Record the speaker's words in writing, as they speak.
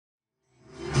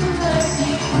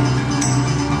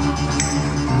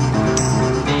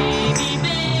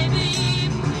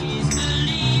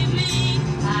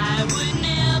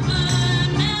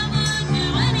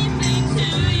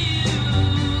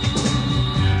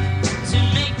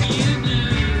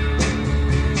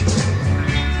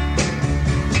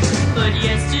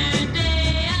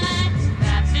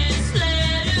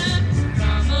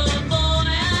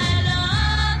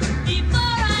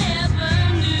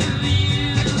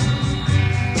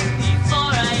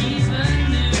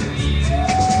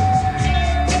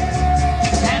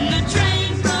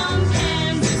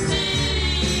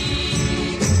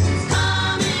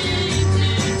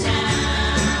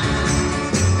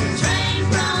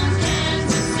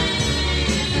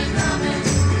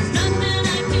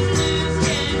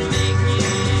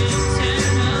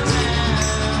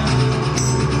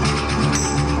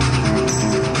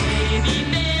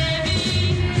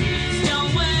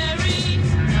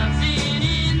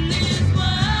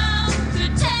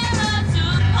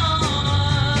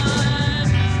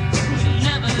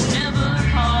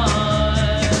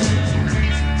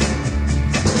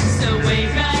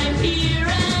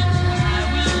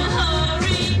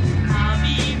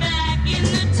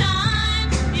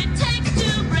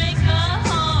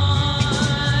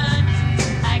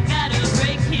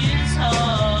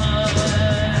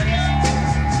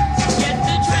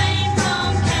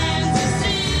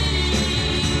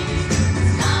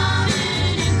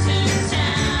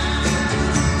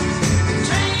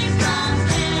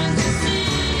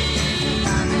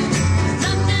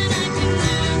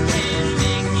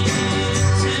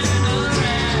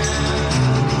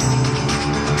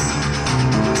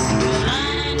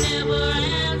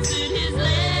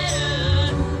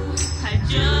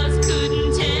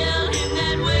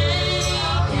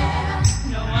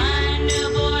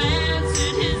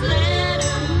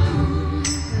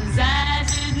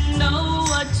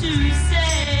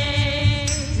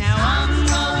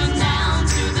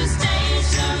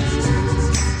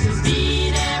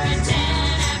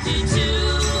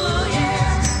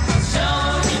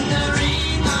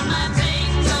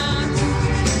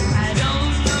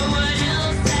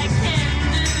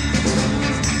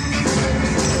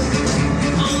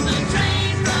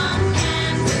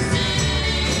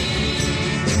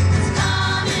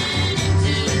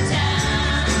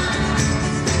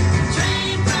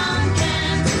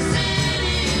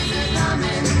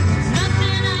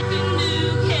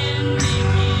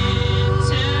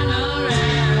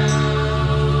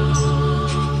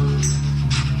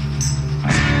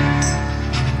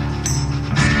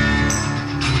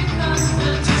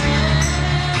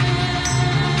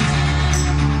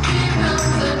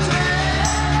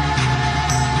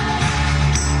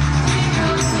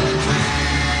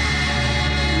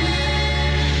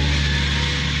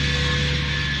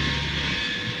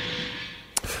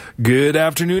Good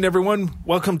afternoon, everyone.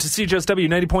 Welcome to CJSW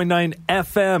 90.9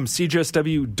 FM,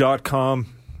 CJSW.com,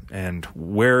 and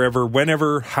wherever,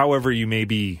 whenever, however you may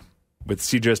be with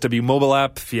CJSW mobile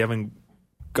app. If you haven't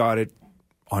got it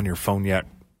on your phone yet,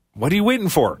 what are you waiting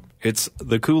for? It's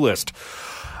the coolest.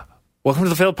 Welcome to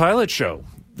the Failed Pilot Show.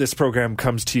 This program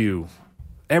comes to you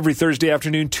every Thursday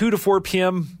afternoon, 2 to 4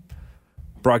 p.m.,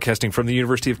 broadcasting from the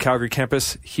University of Calgary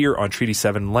campus here on Treaty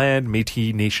 7 land,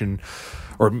 Métis Nation,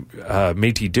 or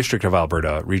Métis District of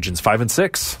Alberta, Regions 5 and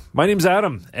 6. My name's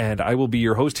Adam, and I will be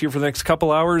your host here for the next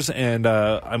couple hours, and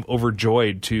I'm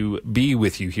overjoyed to be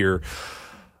with you here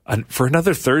for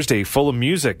another Thursday full of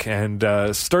music,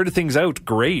 and started things out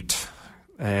great,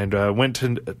 and went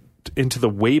into the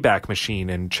Wayback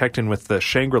Machine and checked in with the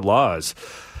Shangri-Las,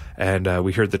 and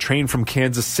we heard The Train from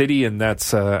Kansas City, and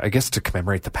that's, I guess, to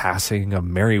commemorate the passing of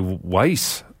Mary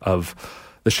Weiss of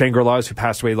the Shangri-Las, who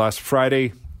passed away last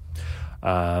Friday.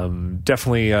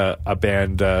 Definitely a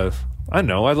band, I don't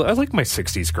know, I like my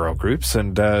 60s girl groups,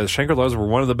 and Shangri-Las were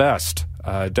one of the best.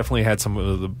 Definitely had some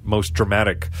of the most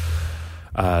dramatic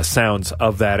sounds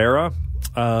of that era.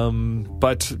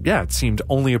 But yeah, it seemed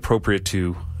only appropriate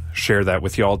to share that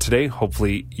with you all today.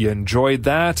 Hopefully you enjoyed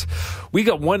that. We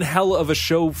got one hell of a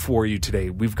show for you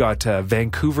today. We've got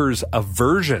Vancouver's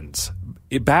Aversions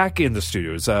back in the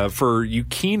studios. For you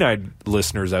keen-eyed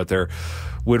listeners out there,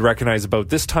 would recognize about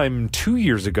this time 2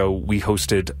 years ago, we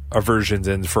hosted Aversions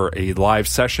in for a live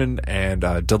session, and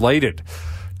delighted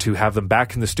to have them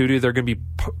back in the studio. They're going to be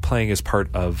playing as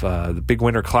part of the Big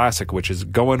Winter Classic, which is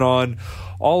going on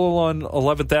all along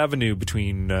 11th Avenue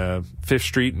between 5th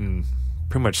Street and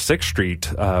pretty much 6th Street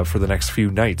for the next few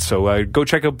nights. So go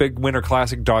check out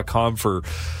bigwinterclassic.com for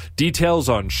details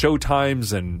on show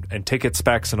times and ticket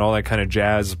specs and all that kind of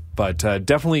jazz. But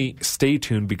definitely stay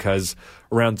tuned, because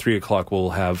around 3 o'clock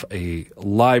we'll have a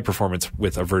live performance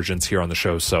with Aversions here on the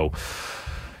show. So,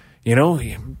 you know,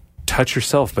 touch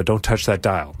yourself, but don't touch that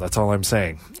dial. That's all I'm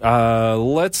saying.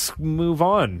 Let's move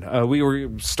on. We were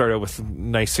start out with a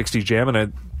nice 60s jam, and I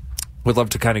would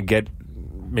love to kind of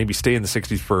maybe stay in the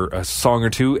 60s for a song or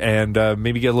two, and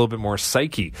maybe get a little bit more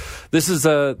psyche. This is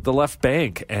The Left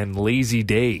Bank and Lazy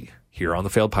Day here on the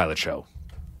Failed Pilot Show.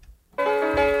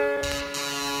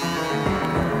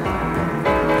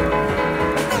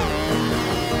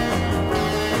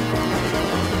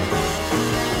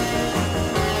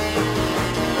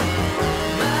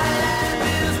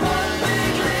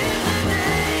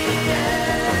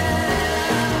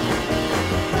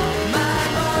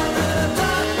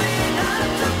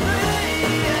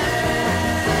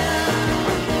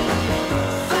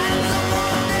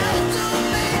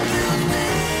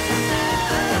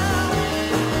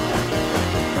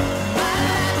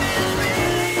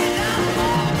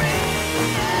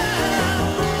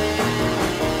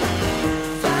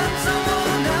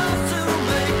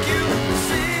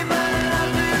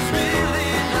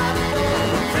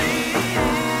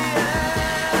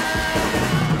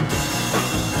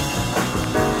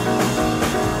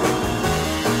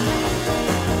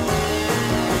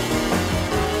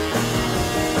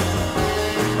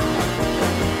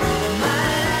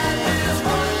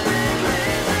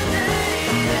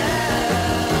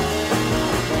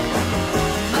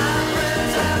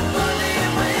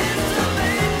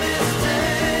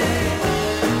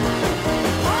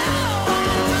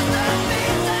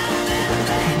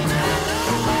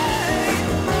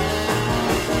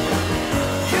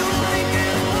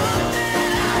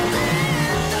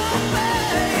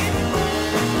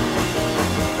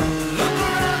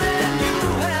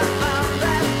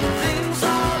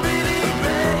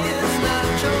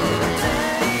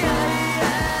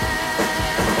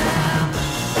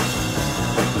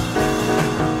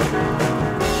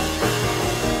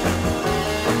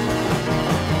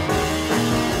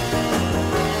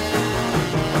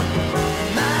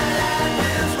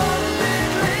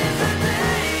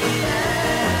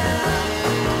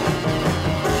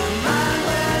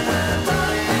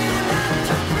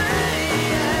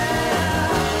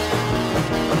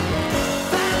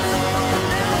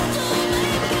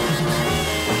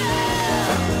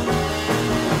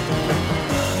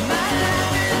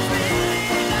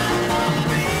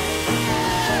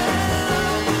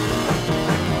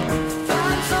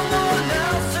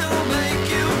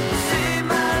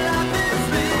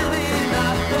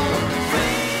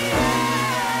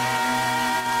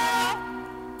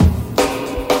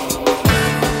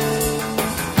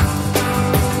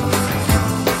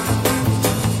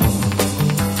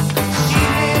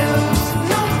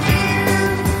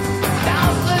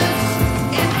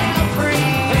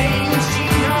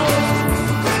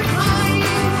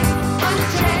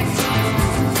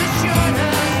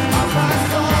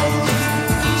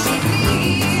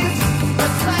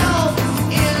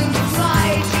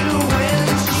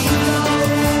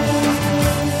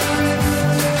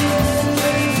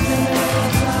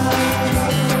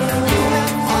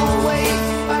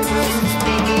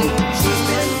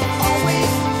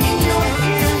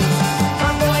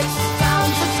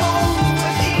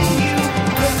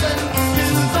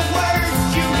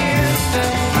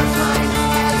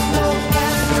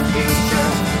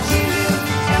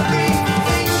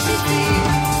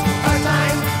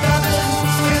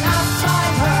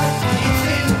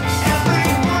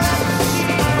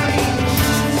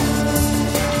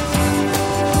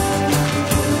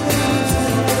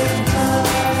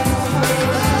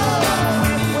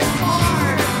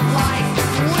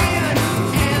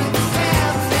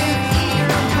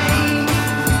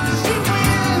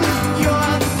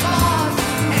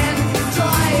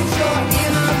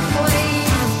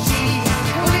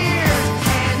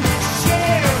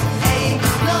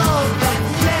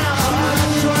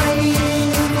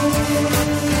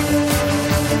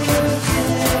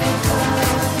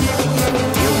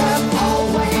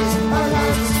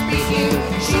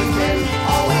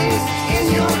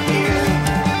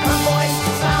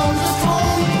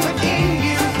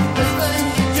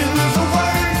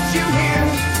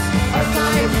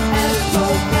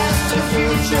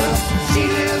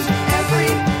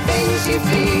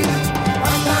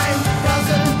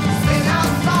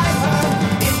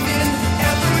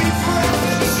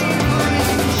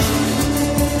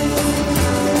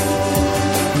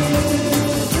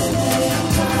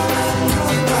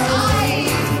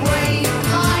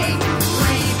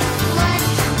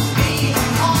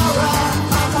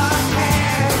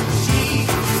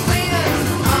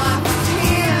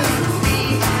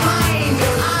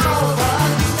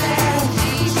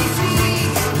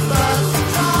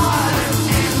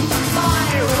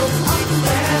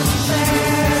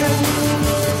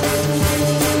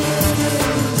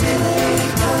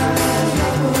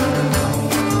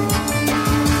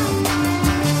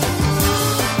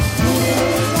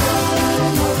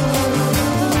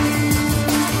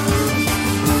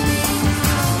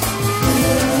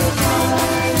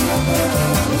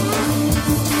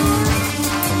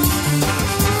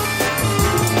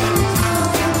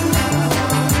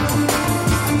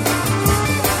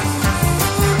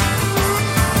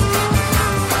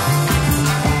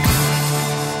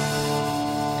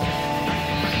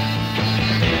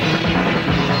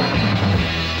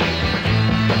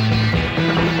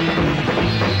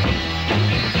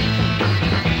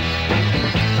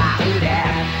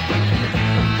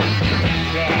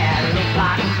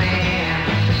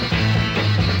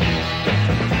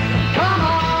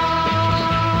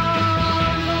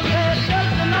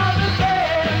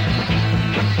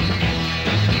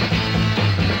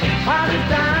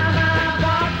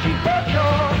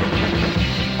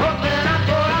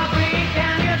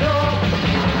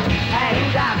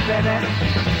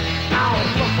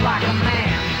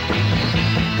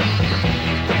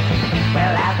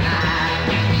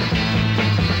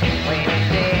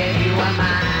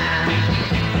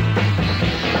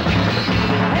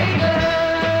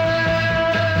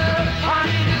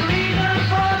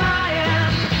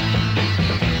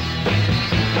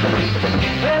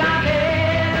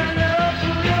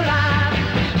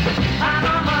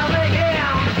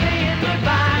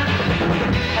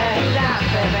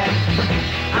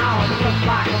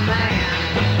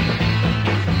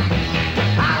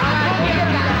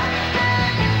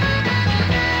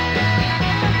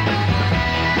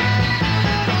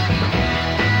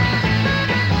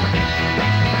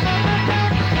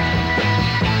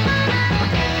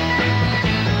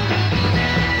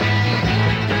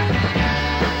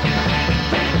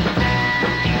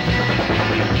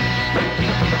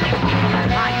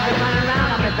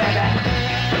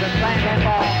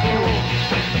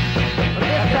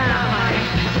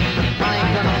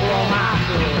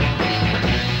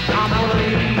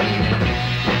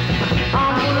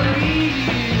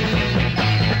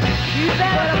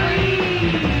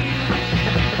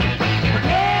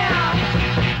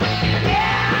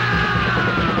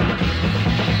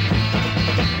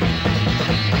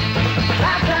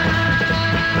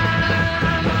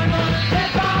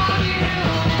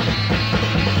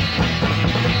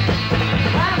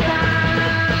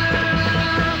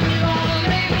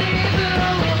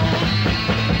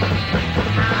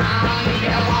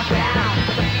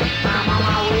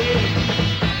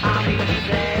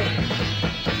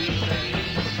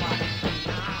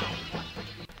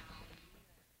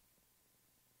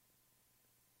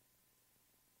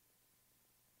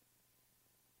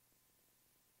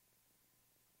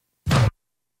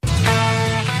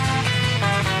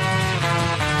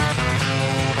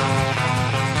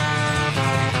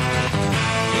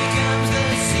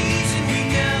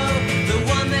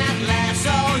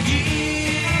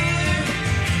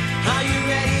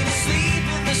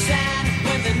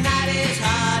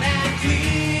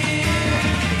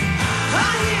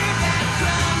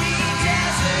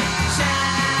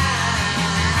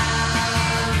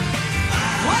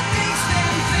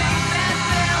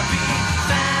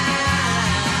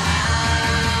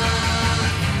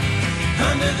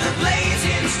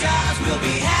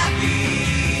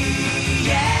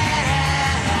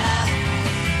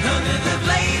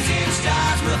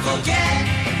 forget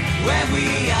where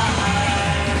we are.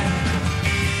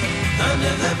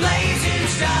 Under the blazing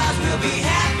stars we'll be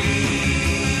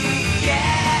happy,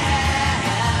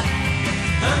 yeah.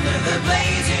 Under the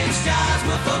blazing stars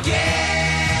we'll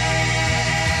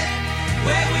forget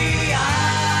where we are.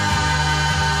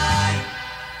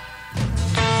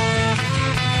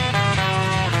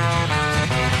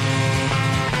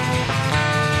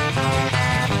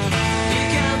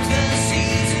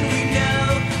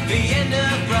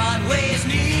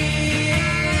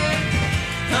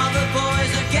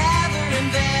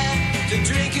 To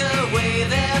drink away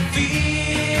their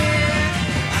fear.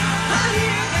 I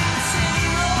hear that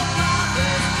same old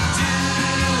papa's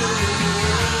tune.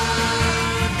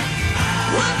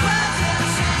 One button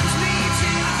sends me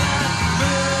to the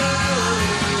moon.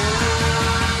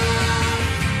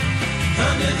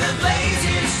 Under the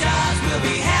blazing stars we'll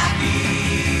be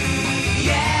happy,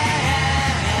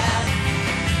 yeah.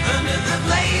 Under the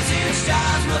blazing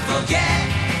stars we'll forget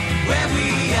where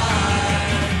we are.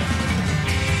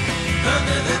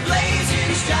 Under the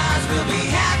blazing stars we'll be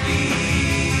happy,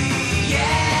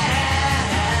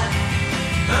 yeah.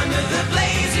 Under the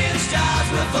blazing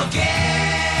stars we'll forget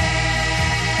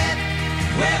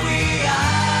where we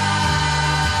are.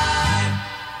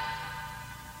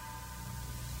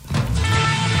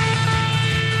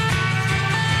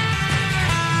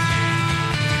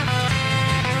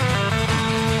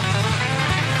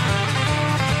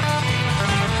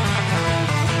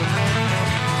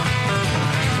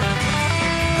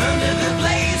 Under the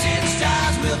blazing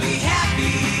stars we'll be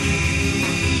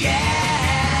happy,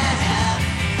 yeah.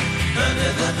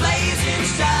 Under the blazing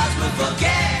stars we'll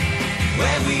forget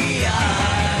where we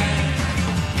are.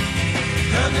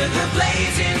 Under the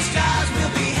blazing stars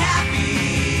we'll be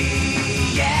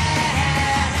happy,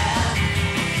 yeah.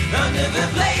 Under the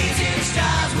blazing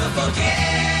stars we'll forget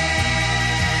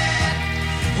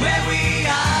where we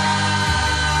are.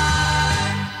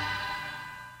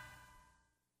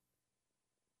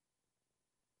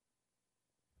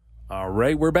 All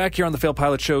right, we're back here on the Failed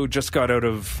Pilot Show. Just got out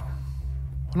of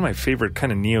one of my favorite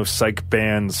kind of neo-psych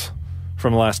bands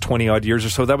from the last 20-odd years or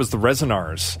so. That was the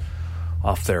Resonars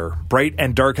off their Bright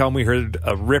and Dark album. We heard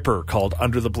a ripper called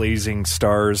Under the Blazing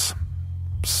Stars.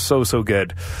 So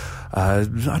good. I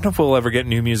don't know if we'll ever get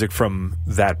new music from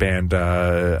that band.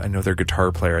 I know their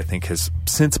guitar player, I think, has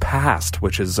since passed,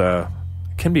 which is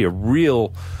can be a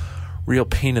real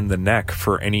pain in the neck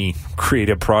for any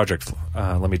creative project,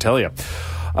 let me tell you.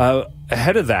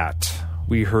 Ahead of that,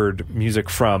 we heard music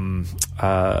from,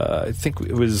 I think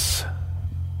it was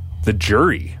The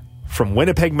Jury from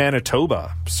Winnipeg,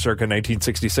 Manitoba, circa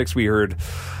 1966. We heard,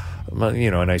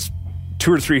 a nice $200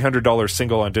 or $300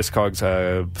 single on Discogs,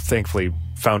 thankfully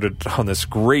founded on this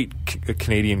great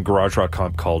Canadian garage rock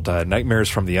comp called Nightmares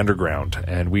from the Underground.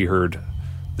 And we heard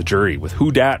The Jury with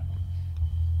Who Dat?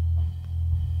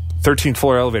 13th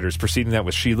Floor Elevators, preceding that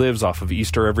with She Lives off of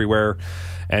Easter Everywhere.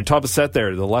 And top of set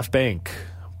there, The Left Bank,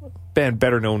 band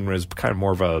better known as kind of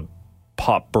more of a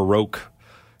pop baroque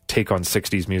take on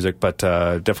 60s music, but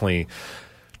definitely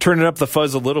turning up the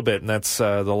fuzz a little bit. And that's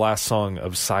the last song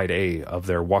of Side A of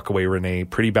their Walk Away Renee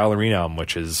Pretty Ballerina album,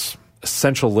 which is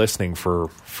essential listening for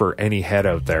any head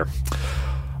out there.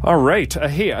 All right.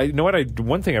 Hey,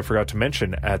 one thing I forgot to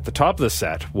mention at the top of the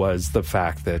set was the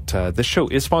fact that this show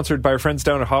is sponsored by our friends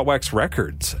down at Hot Wax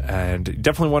Records, and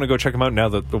definitely want to go check them out now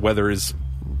that the weather is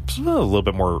a little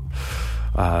bit more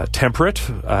temperate.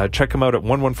 Check them out at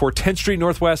 114 10th Street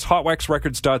Northwest,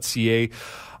 hotwaxrecords.ca.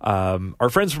 Our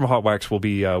friends from Hot Wax will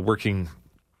be working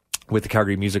with the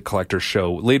Calgary Music Collectors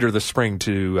Show later this spring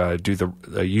to do the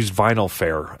used vinyl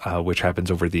fair, which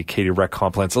happens over the Acadia Rec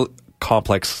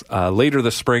Complex later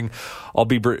this spring. I'll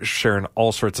be sharing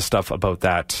all sorts of stuff about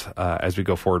that as we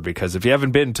go forward, because if you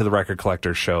haven't been to the Record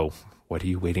Collectors Show, what are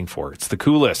you waiting for? It's the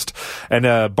coolest.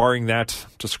 And barring that,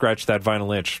 to scratch that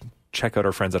vinyl itch, check out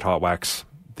our friends at Hot Wax.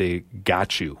 They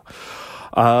got you.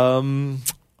 All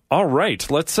right,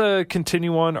 let's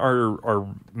continue on our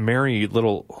merry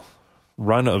little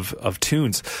run of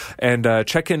tunes and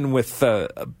check in with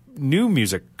new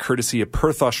music courtesy of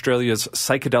Perth, Australia's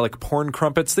Psychedelic Porn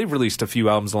Crumpets. They've released a few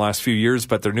albums in the last few years,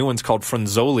 but their new one's called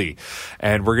Fronzoli,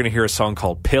 and we're going to hear a song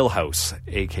called Pale House,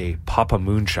 aka Papa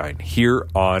Moonshine, here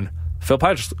on Phil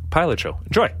Pilot Show.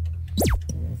 Enjoy.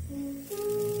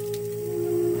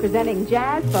 Presenting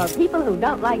jazz for people who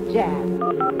don't like jazz.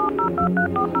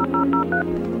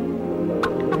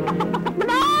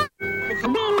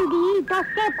 Bendito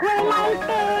que cuela el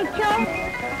pecho.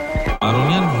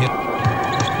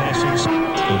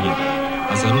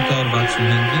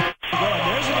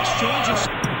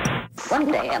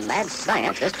 One day, a mad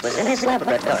scientist was in his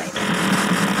laboratory.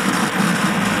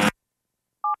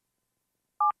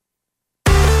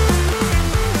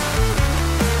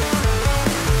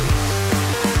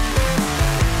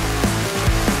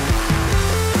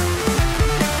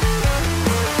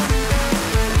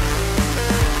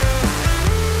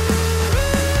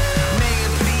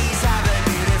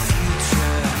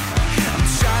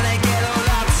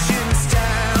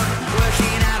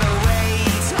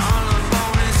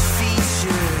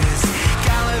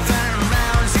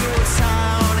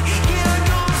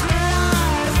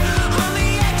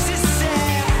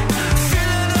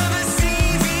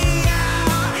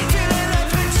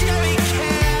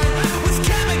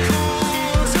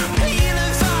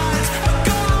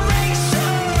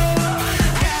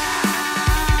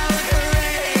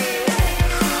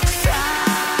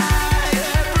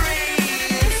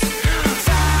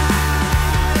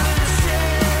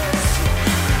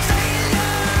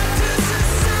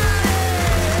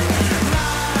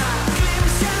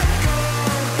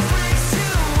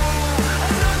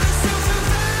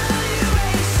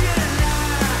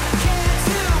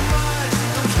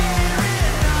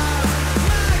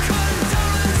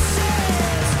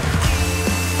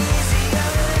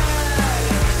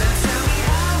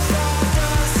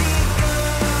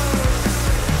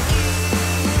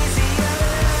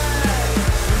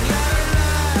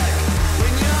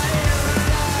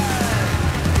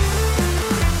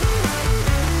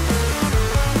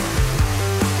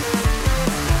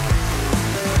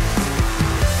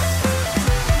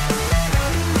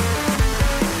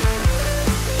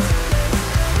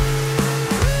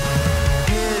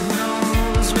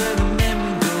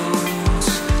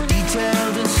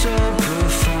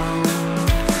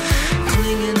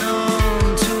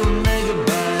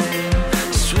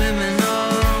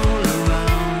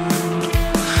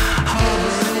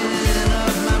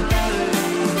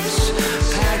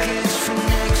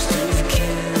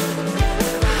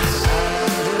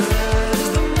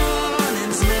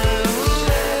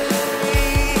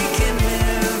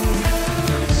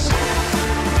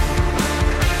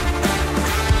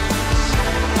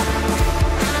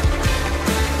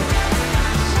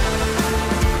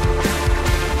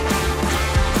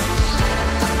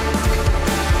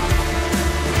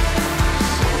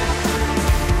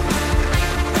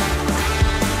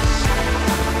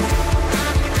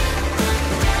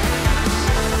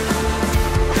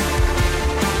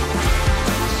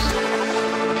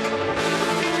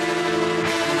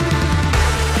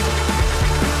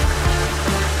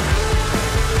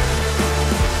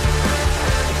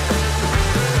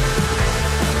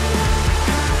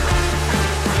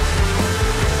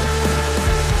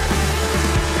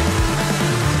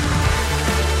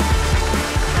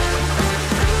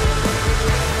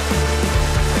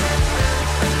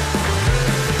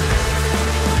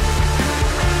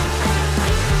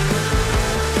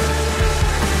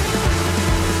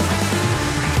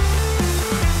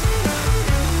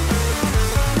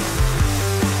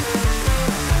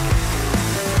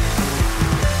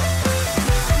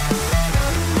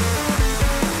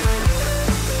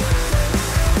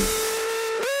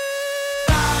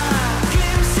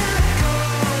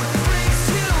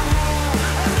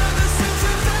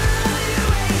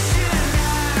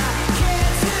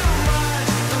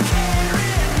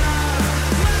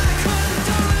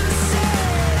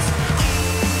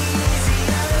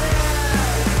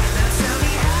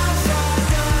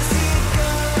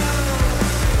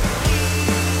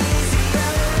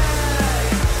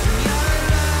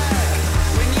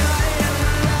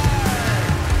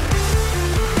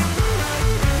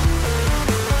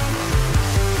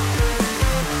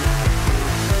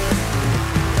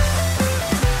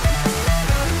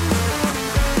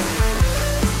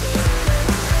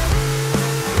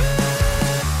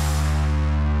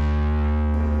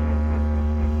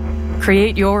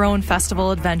 Create your own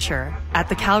festival adventure at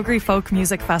the Calgary Folk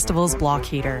Music Festival's Block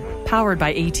Heater, powered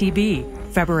by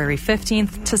ATB, February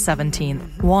 15th to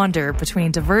 17th. Wander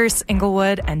between diverse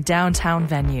Inglewood and downtown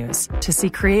venues to see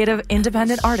creative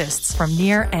independent artists from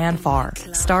near and far.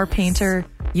 Star Painter,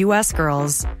 U.S.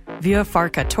 Girls, Via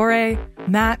Farca Torre,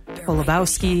 Matt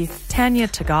Holubowski, Tanya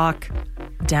Tagak,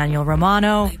 Daniel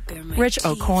Romano, Rich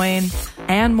O'Coin,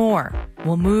 and more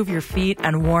will move your feet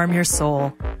and warm your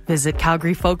soul. Visit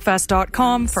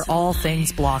CalgaryFolkFest.com for all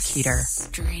things Block Heater.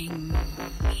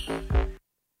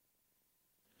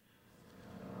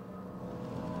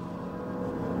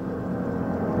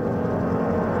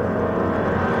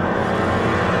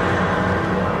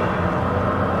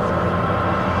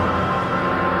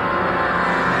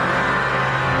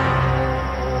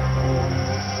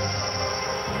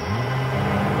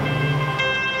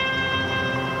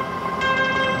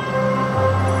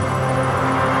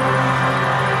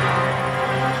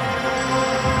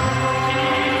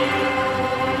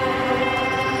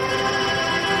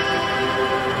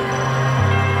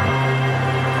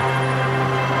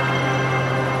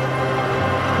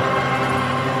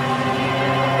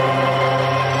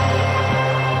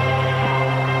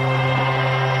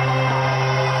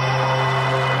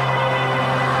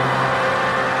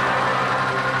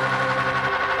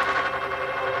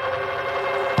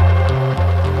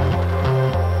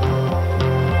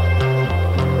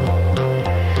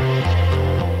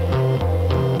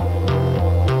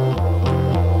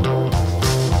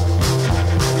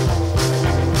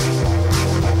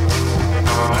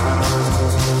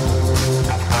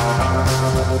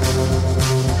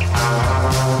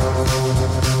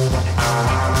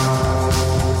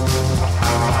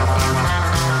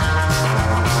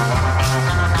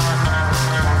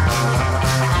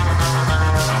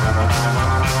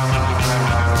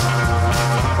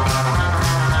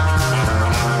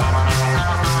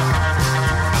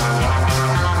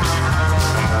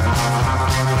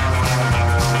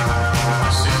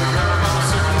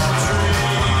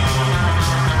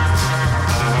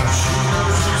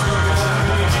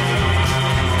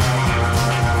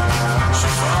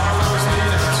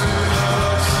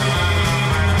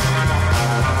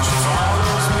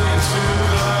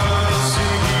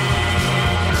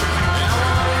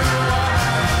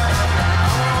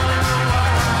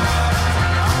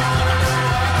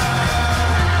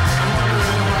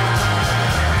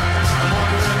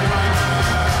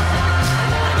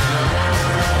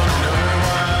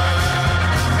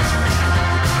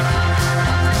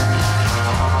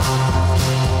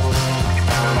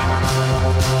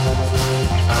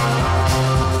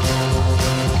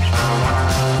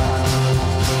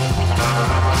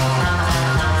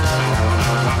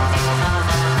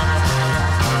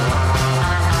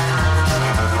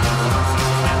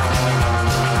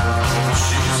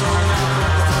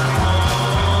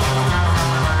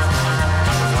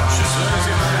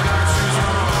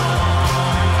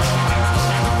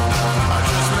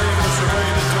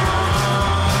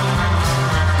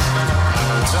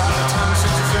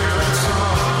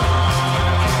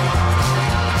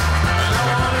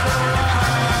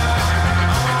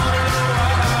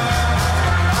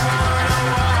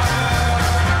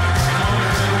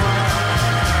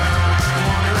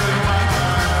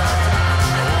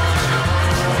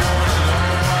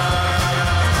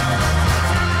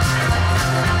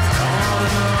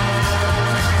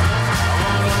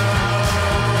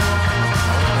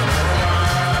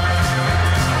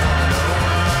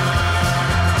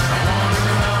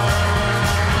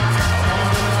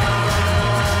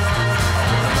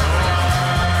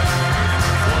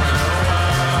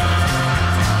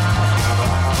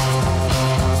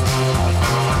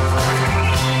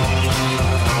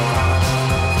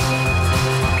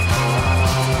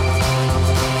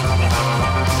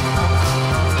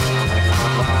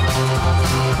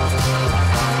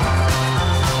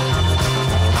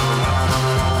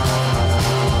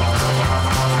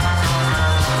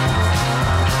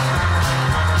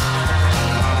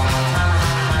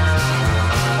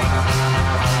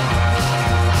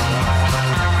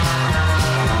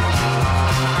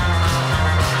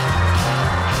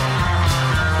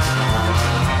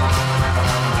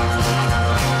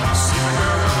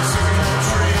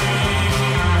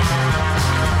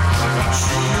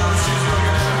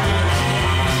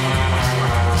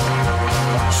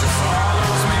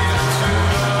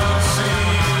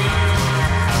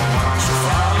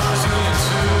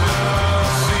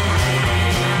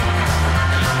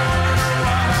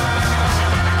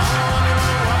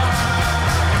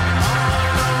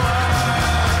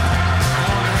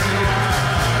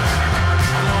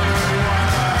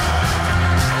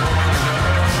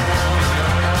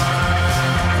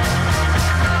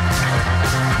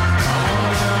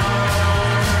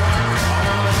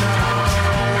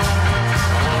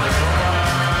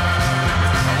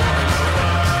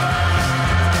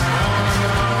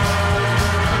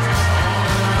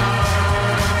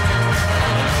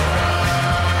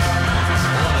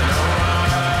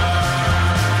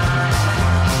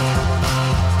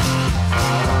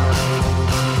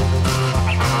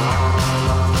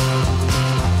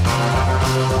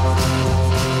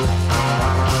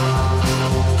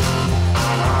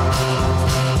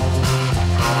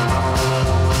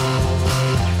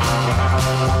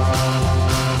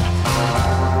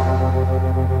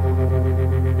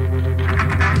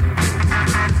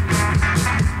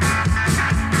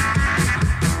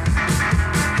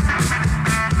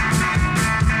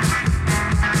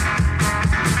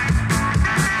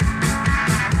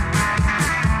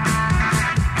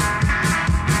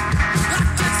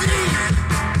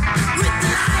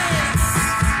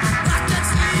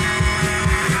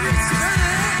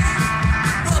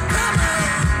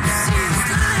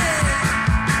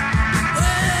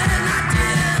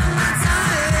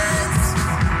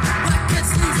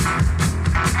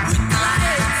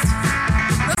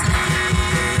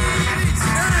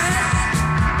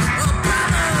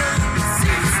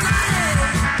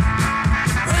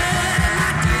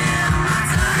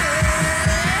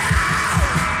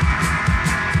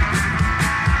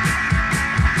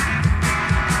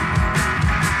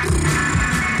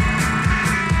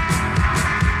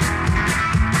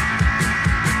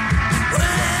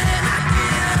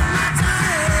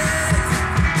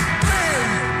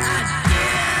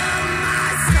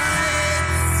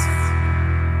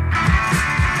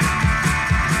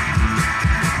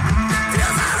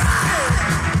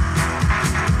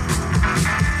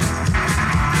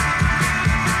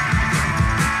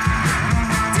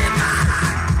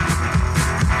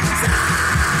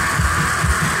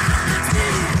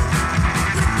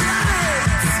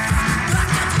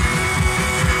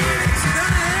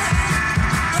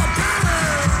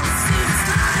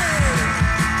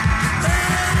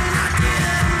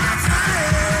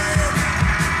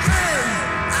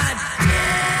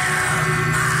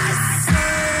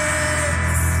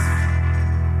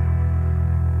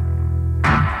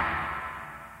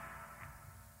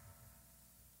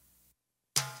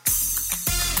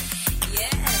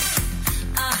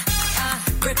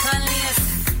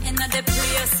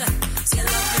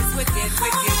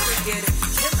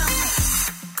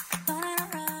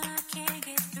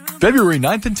 February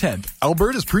 9th and 10th,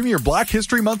 Alberta's premier Black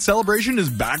History Month celebration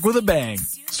is back with a bang.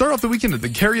 Start off the weekend at the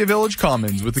Carrier Village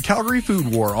Commons with the Calgary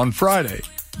Food War on Friday,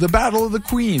 the Battle of the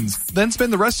Queens. Then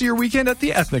spend the rest of your weekend at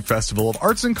the Ethnic Festival of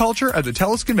Arts and Culture at the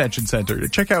TELUS Convention Centre to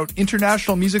check out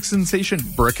international music sensation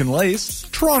Brick and Lace,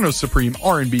 Toronto's supreme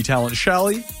R&B talent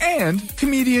Shally, and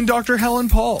comedian Dr. Helen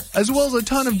Paul, as well as a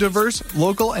ton of diverse,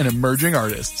 local, and emerging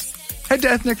artists. Head to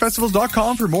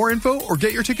ethnicfestivals.com for more info or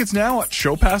get your tickets now at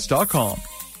showpass.com.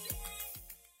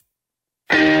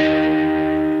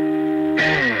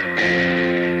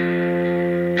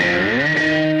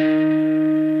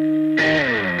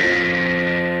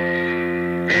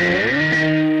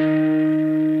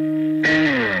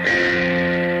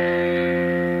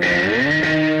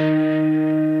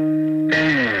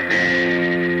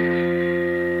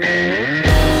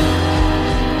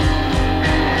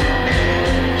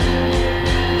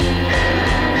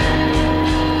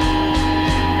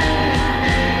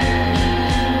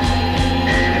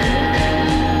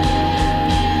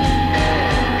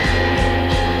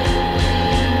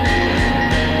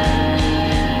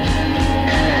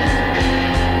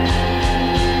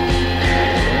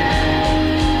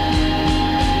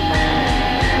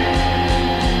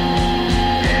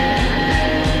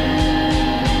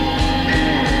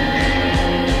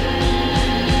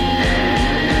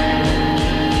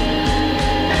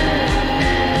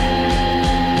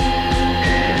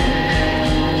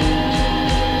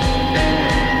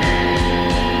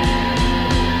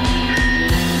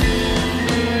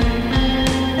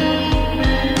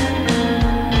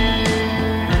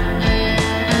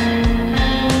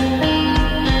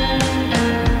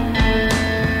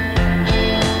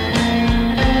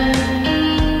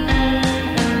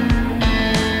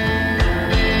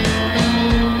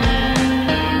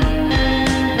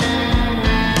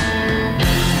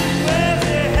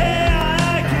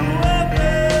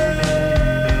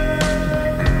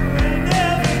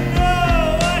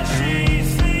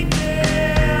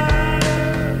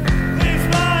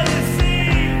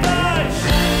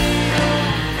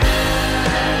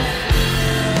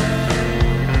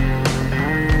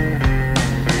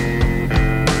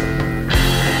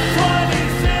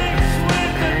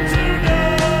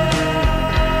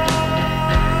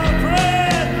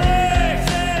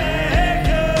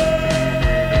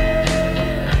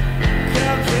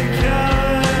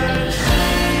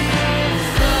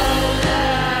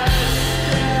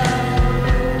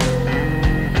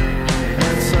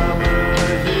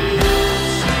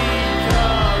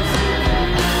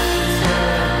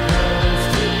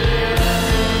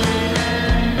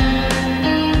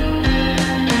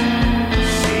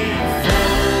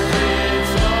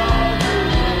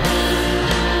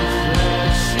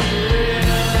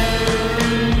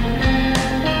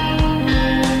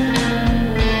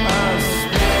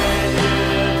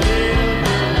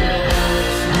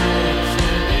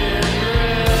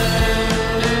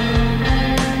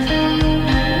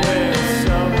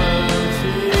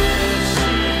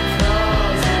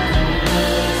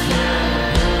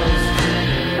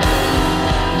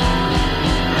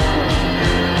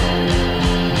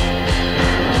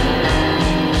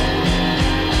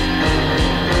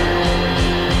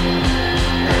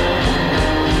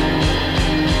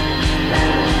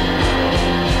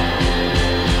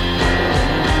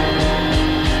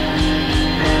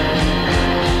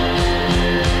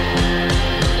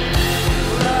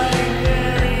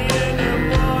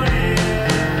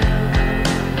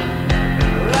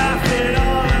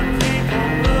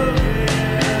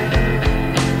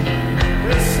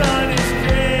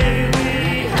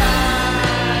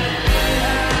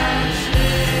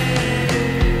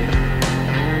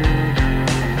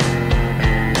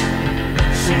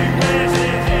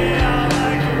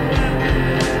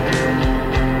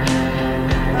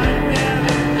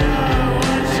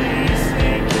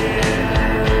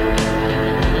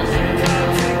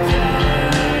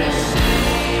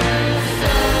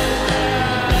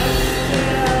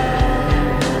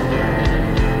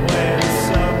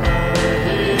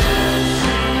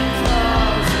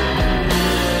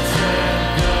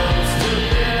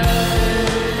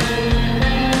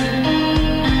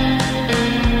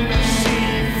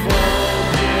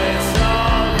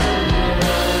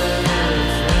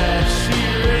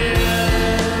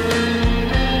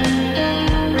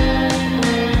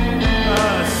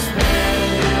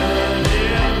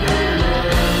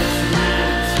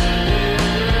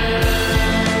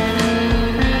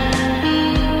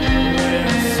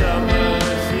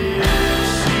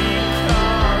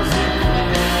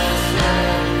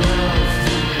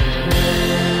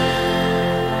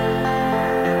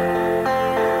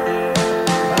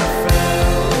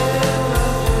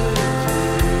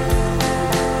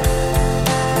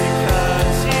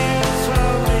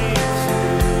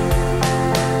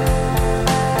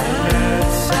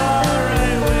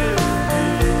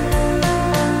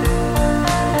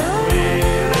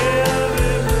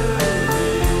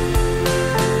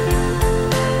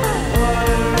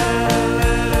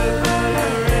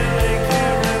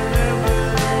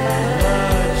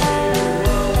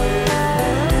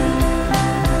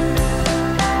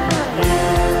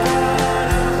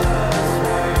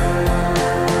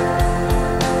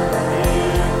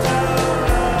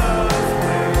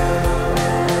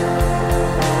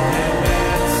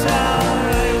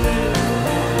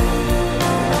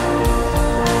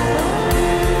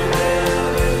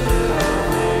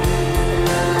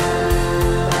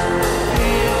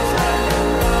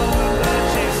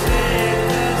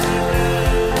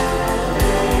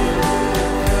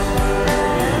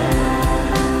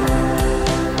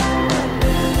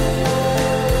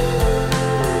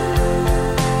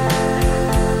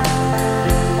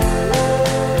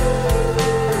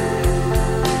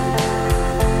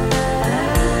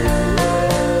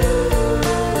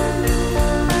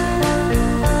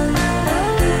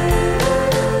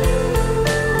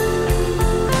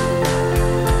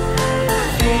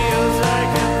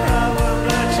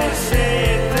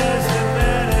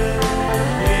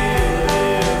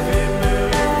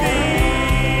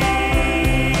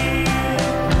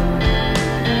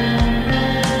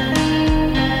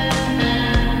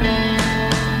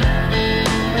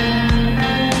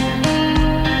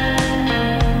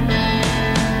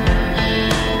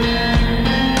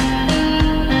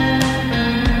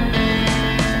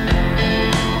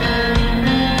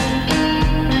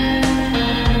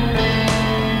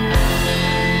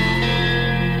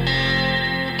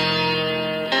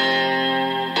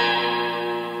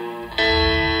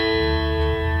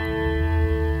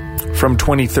 From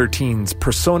 2013's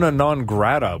Persona Non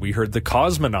Grata, we heard the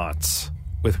Cosmonauts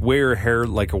with Wear Your Hair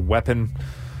Like a Weapon.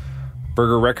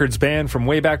 Burger Records band from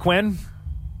way back when.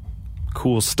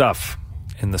 Cool stuff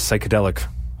in the psychedelic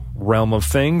realm of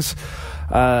things.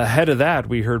 Ahead of that,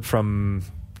 we heard from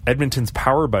Edmonton's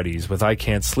Power Buddies with I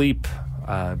Can't Sleep.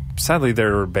 Sadly,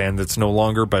 they're a band that's no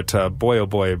longer, but boy, oh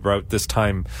boy, about this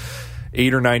time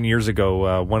 8 or 9 years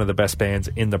ago, one of the best bands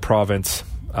in the province.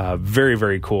 Very,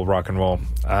 very cool rock and roll.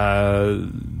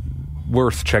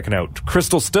 Worth checking out.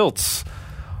 Crystal Stilts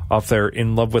off their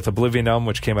In Love with Oblivion album,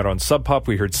 which came out on Sub Pop.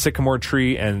 We heard Sycamore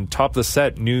Tree, and top of the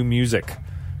set, new music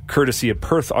courtesy of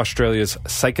Perth, Australia's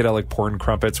Psychedelic Porn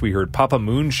Crumpets. We heard Papa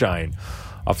Moonshine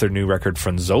off their new record,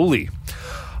 Franzoli.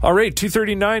 All right,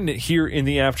 2:39 here in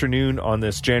the afternoon on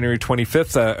this January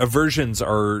 25th. Aversions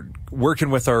are working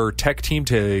with our tech team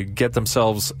to get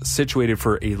themselves situated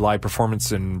for a live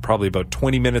performance in probably about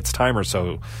 20 minutes time or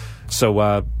so.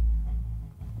 So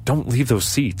don't leave those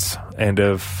seats. And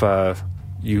if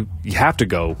you have to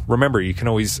go, remember, you can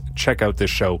always check out this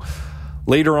show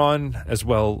later on, as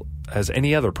well as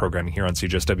any other programming here on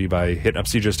CJSW by hitting up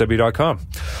CJSW.com.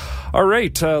 All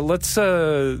right, let's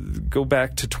go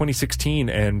back to 2016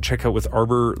 and check out with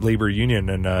Arbor Labor Union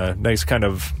and a nice kind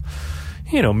of,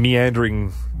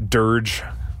 meandering dirge.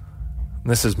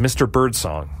 And this is Mr.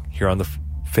 Birdsong here on the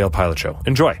Failed Pilot Show.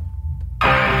 Enjoy.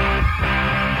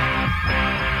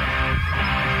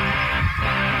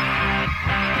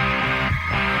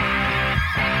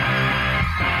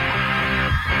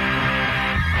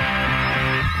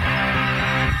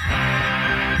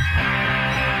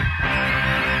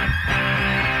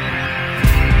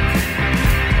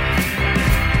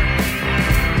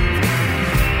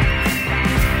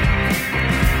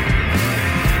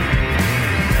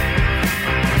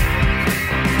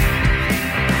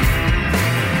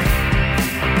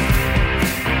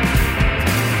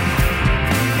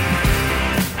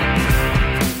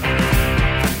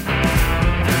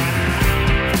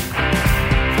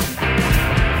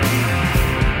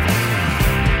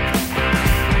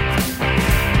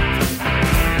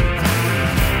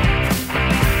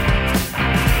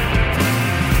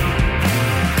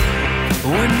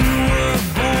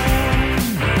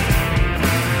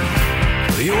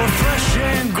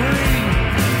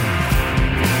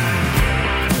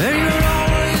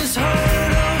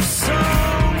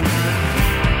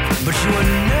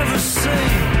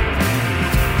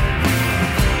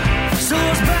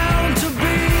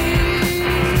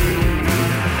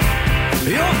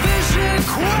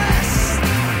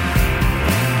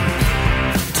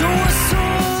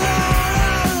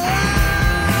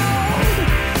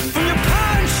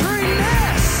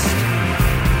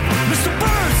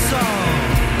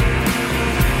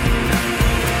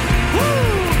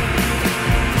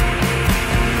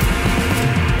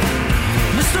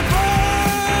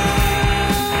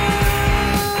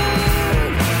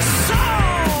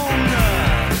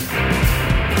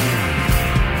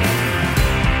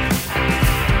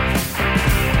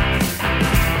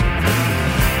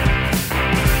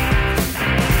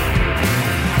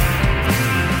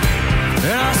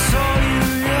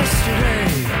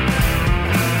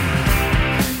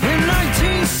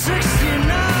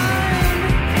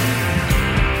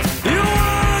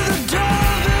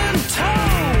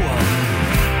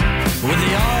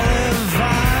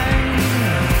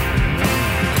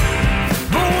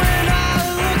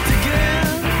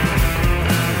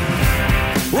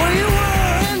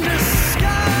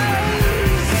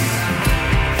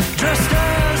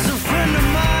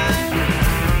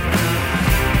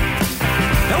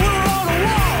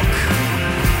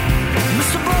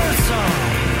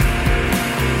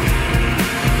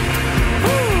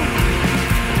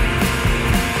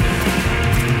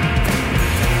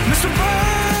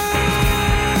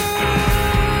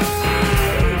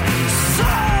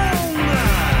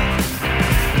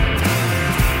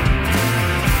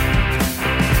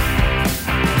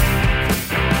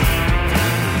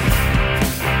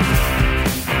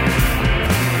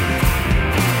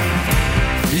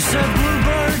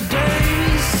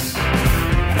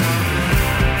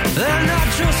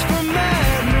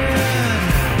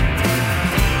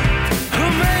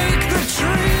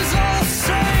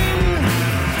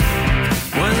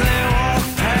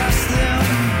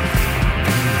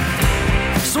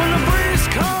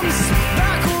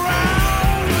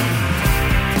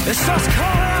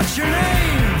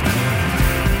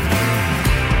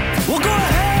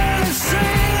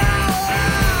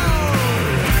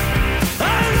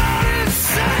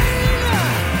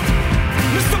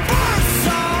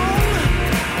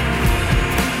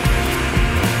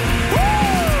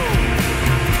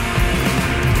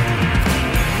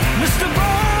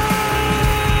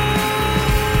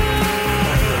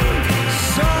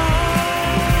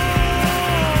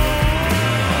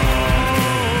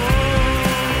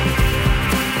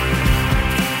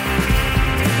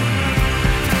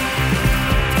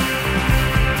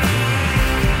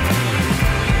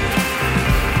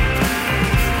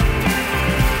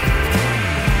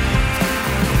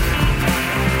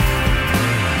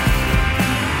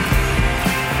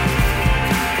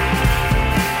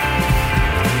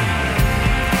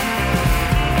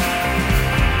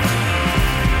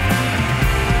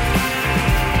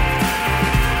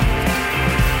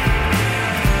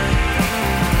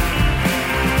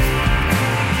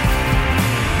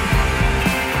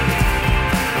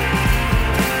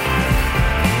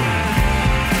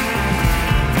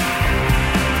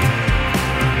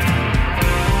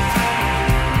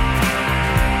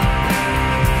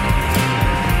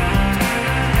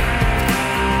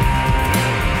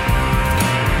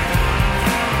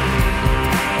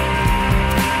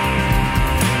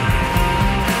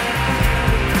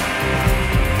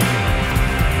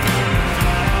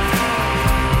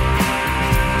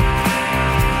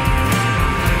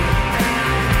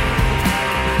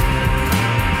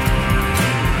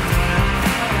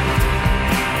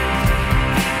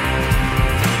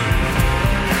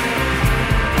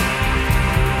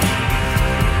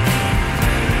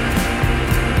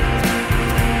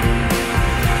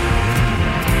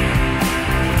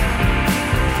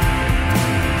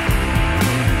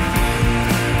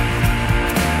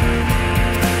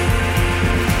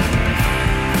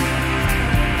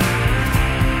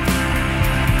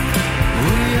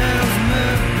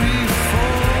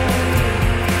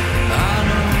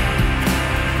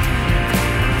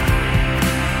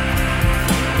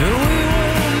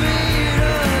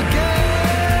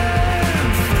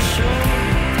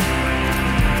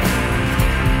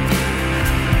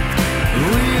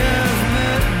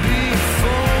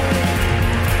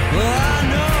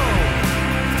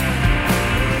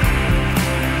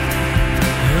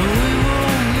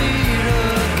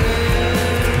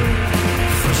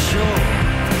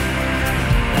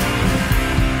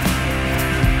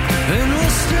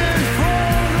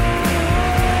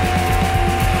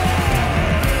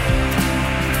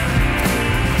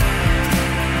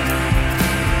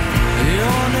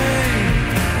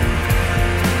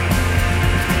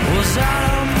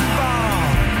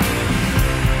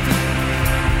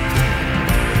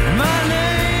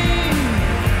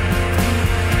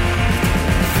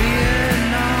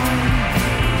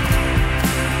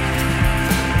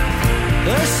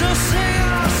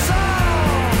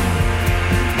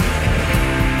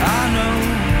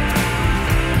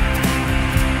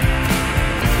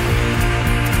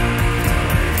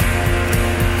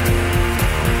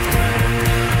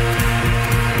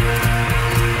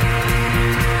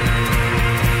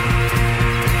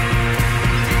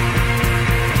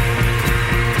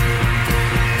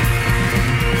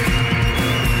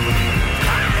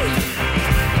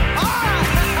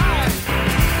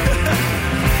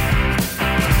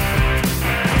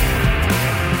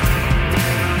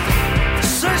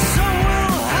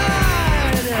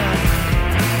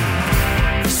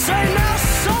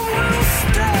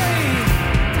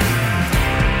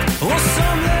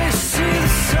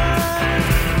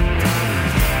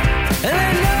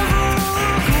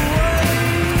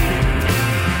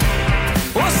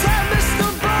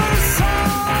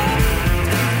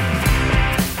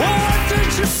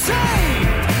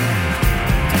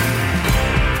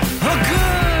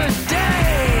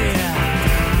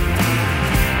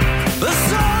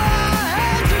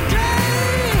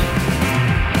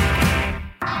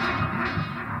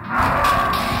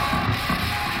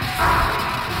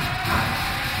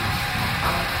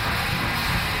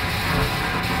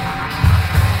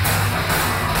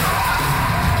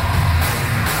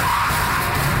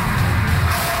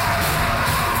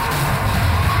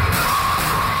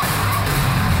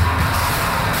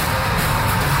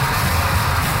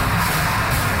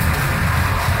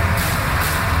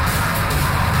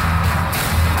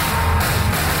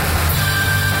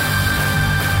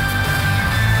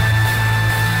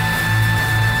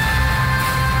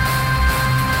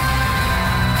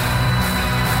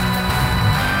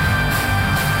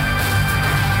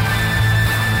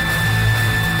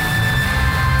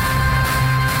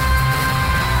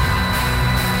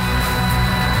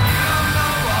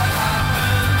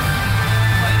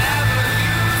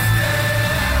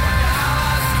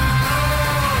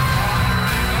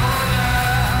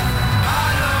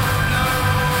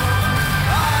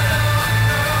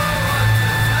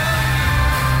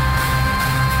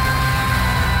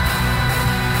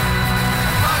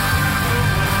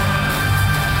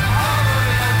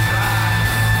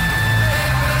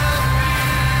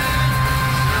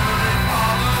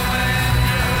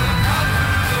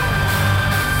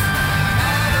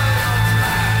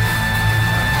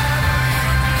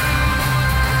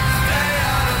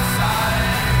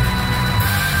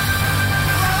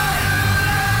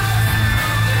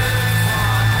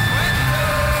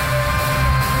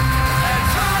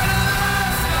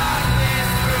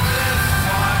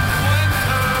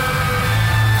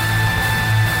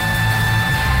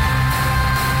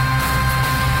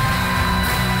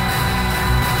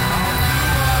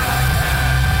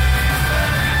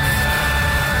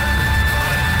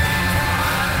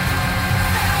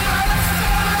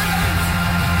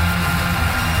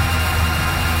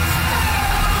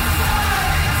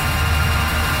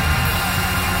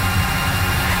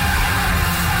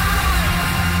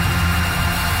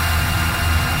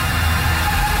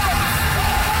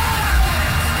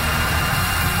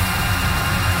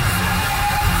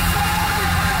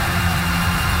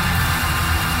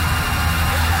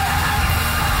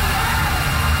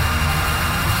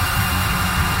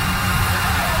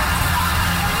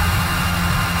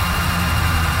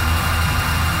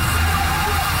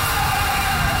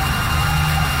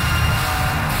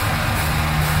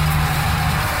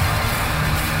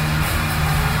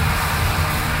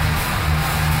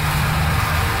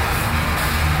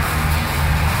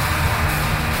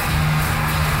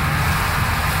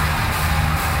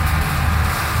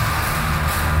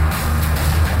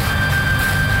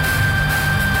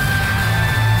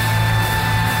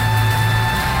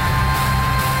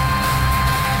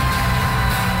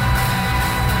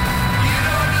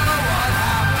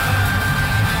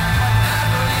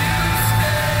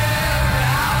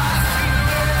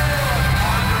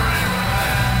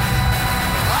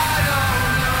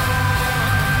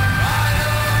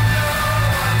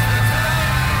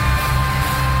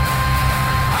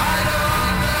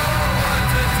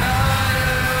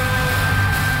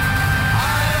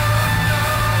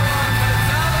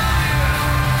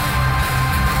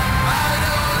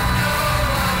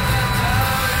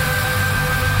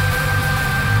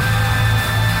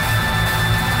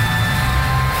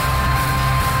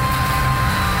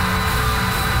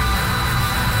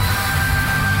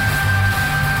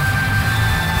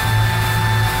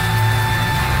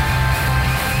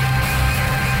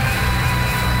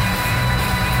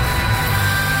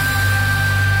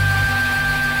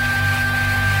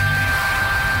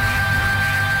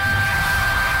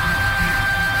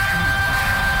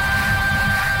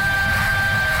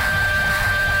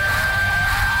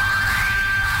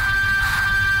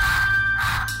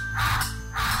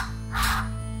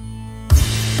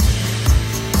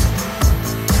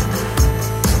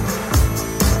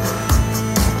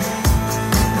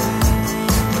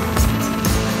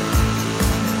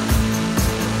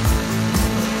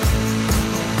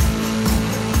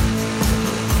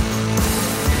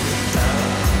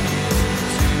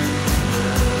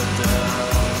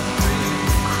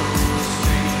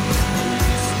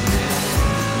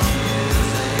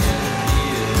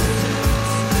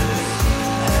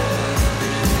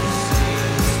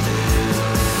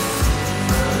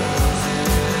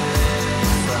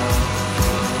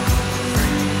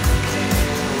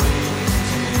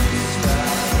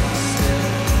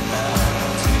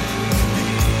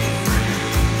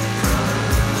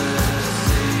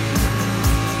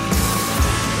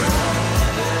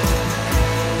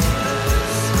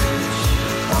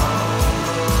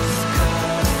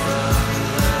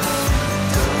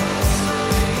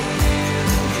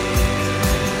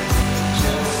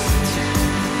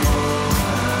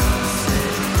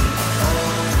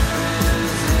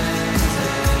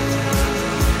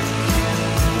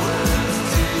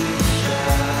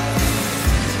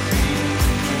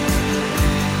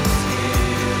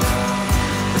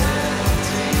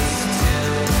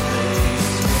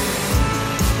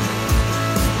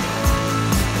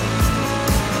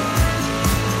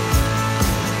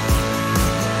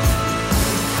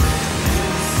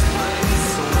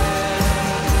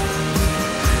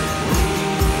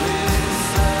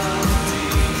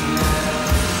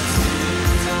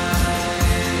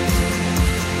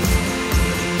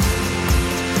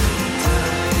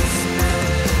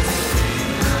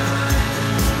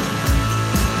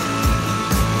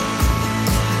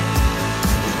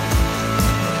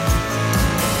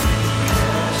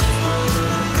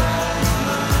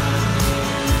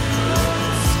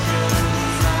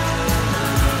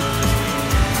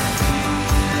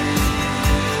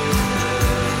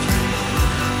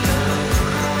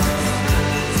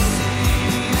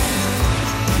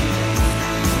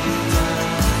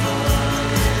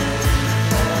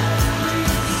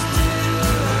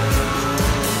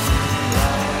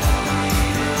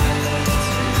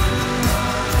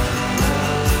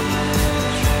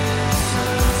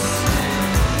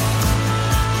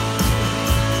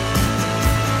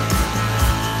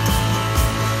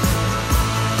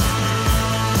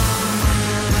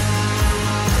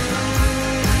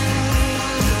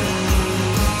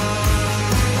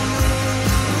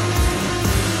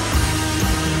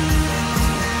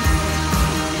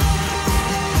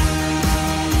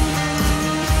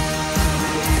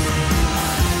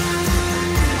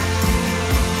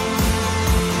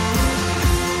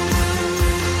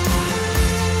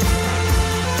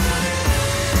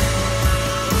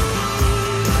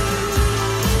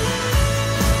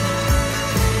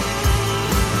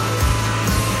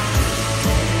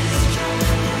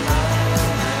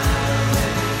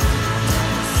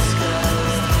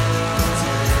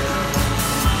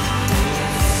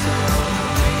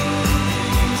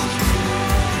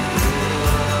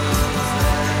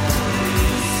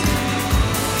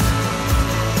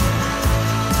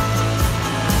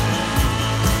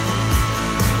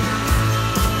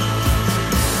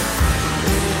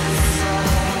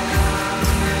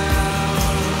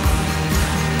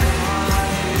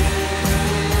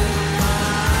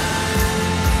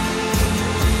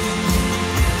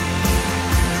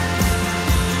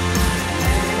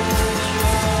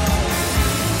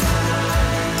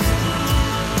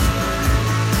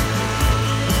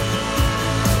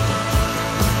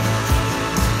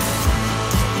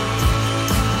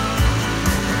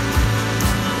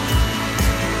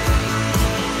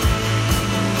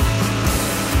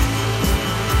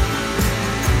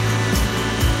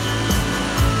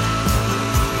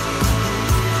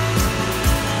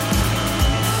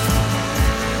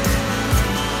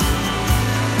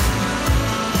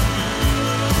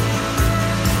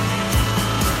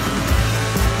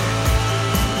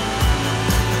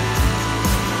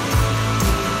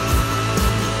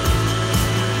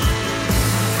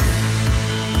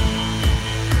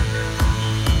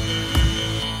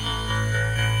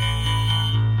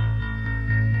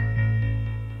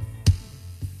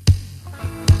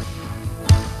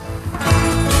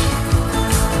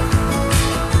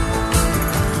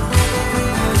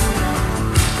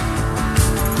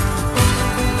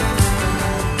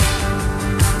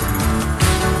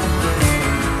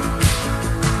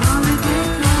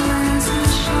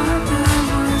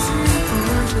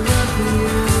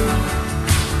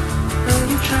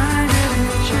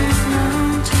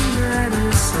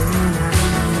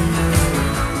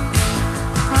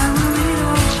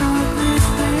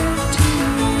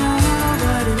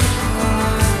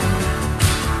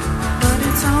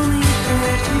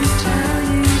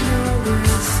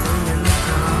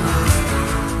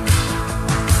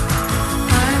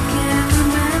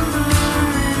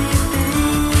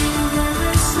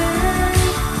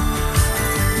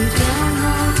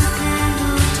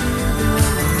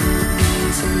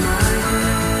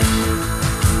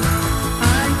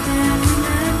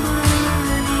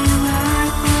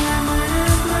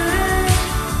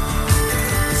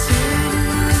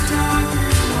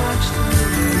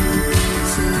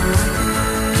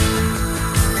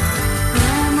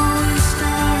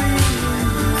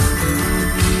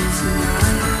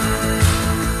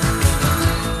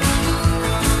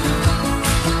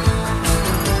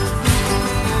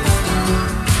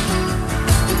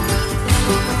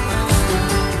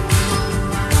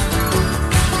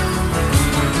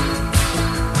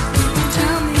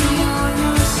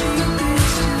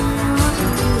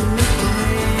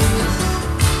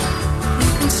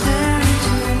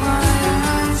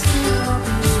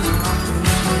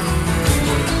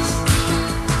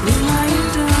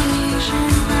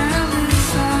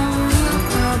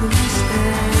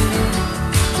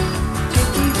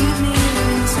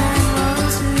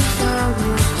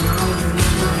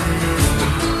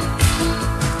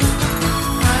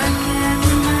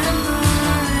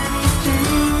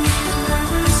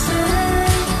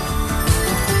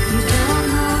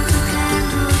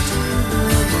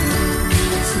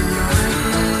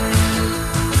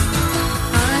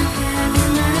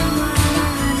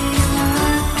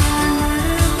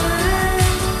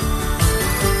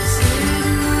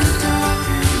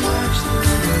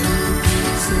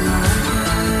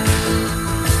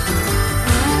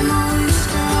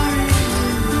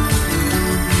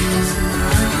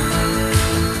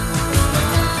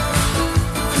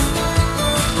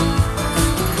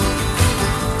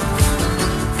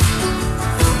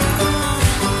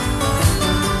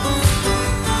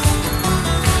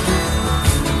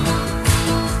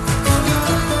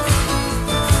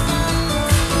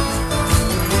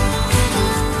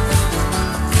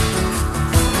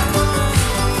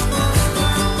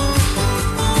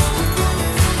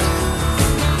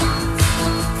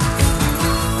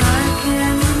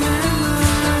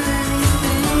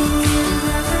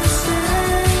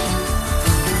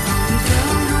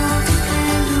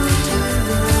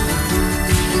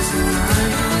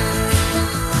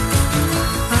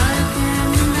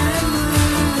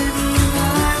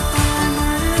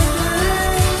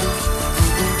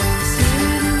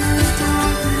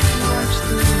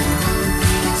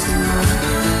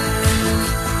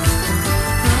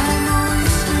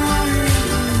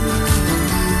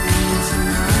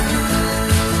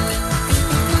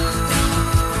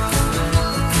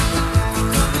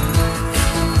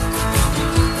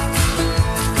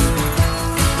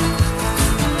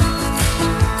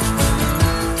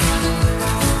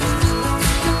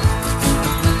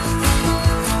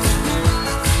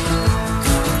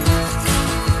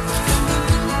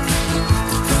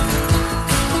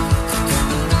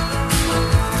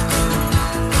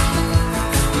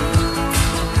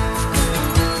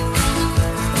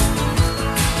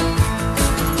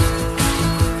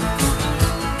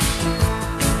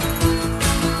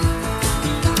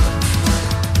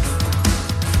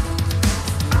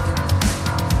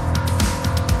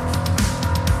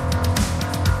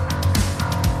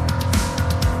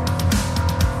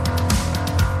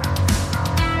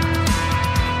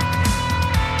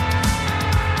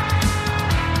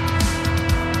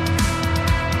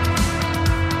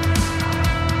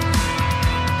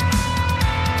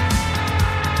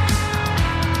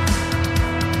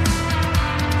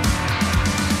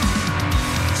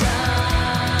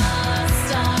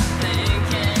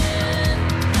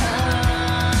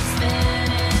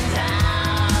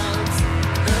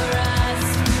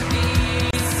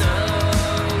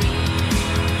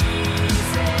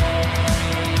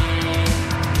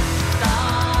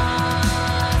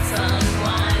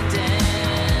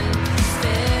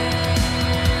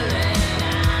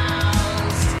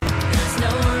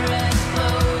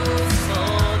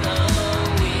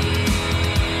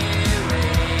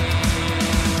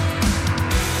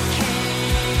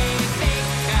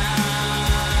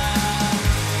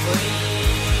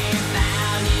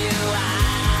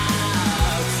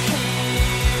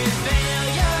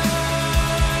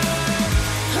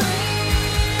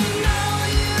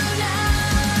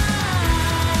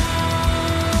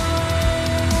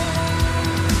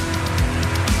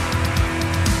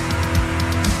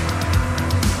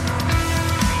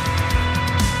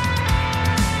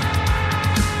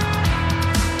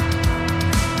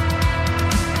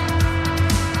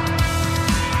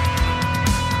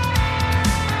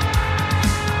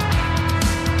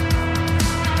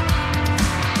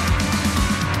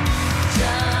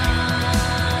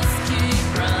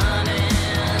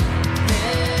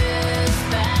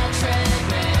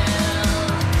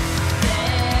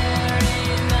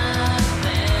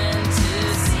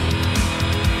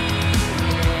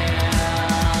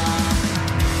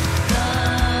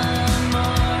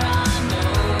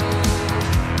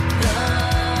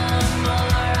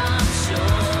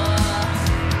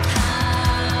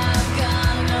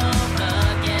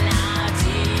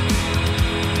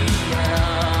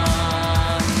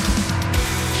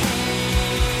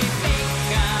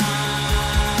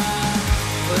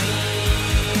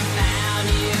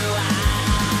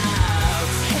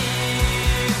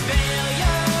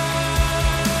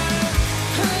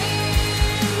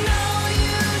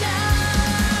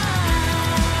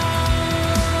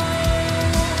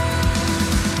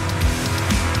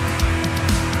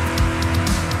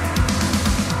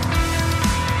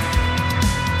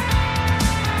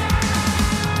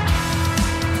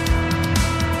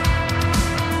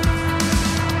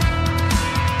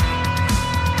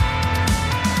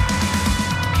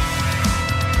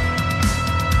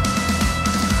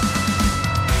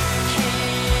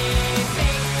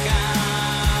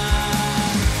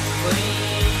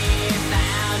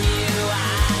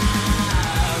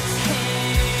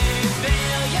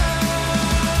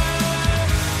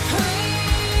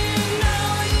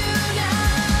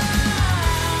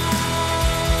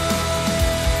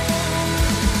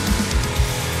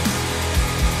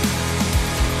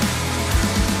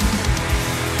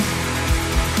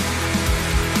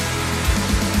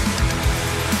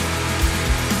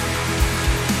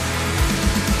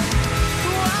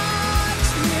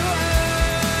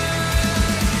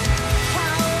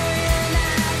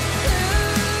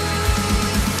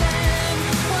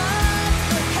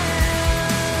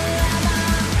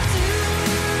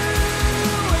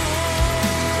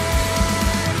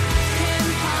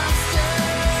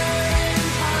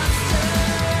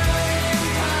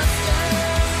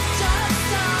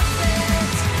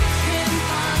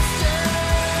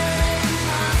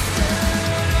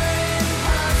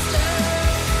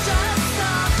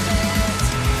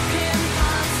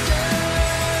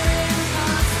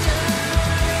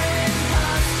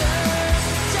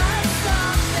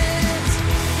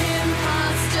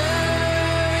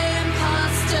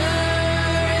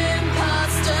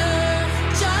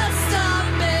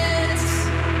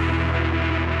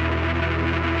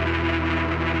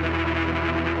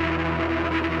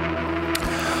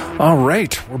 All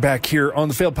right, we're back here on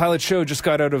the Failed Pilot Show. Just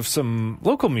got out of some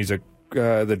local music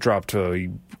that dropped a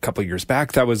couple of years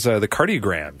back. That was the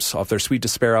Cardiograms off their Sweet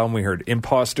Despair album. We heard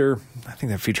Imposter. I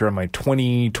think that featured on my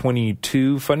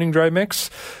 2022 Funding Drive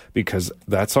mix because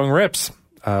that song rips.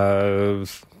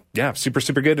 Yeah, super,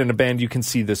 super good. And a band you can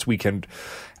see this weekend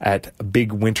at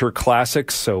Big Winter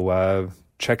Classics. So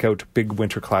check out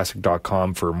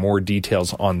bigwinterclassic.com for more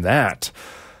details on that.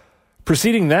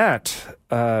 Preceding that,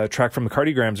 track from the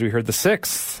Cardiograms, we heard The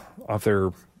Sixth off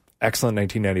their excellent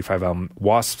 1995 album,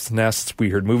 Wasp's Nests. We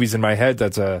heard Movies in My Head.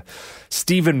 That's a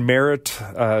Stephen Merritt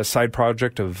side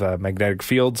project of Magnetic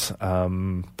Fields,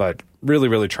 but really,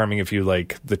 really charming if you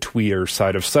like the twee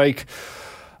side of Psych.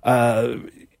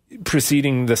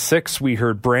 Preceding The Six, we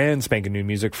heard brand spanking new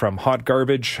music from Hot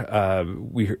Garbage.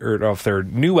 We heard off their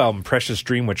new album, Precious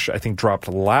Dream, which I think dropped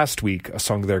last week, a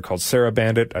song there called Sarah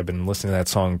Bandit. I've been listening to that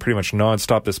song pretty much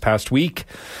nonstop this past week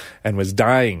and was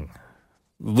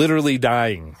literally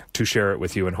dying to share it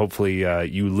with you. And hopefully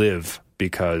you live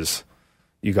because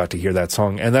you got to hear that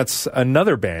song. And that's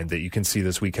another band that you can see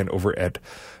this weekend over at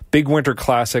Big Winter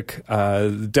Classic.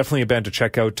 Definitely a band to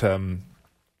check out.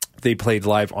 They played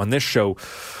live on this show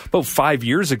about 5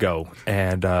 years ago,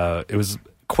 and it was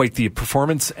quite the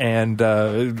performance, and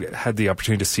had the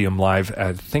opportunity to see them live,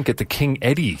 I think, at the King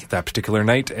Eddie that particular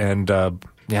night, and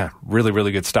yeah, really,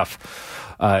 really good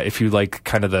stuff. If you like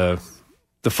kind of the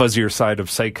fuzzier side of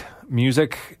Psych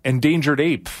music. Endangered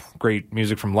Ape, great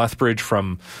music from Lethbridge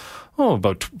from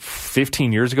about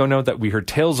 15 years ago now, that we heard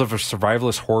Tales of a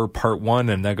Survivalist Horror Part 1,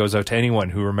 and that goes out to anyone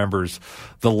who remembers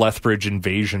the Lethbridge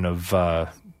invasion of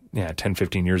 10,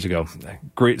 15 years ago.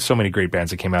 Great, so many great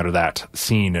bands that came out of that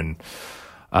scene, and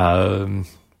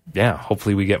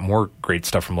hopefully we get more great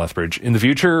stuff from Lethbridge in the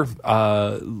future.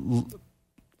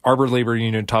 Arbor Labor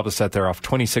Union, top of the set there off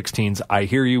 2016's I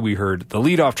Hear You. We heard the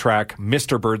lead-off track,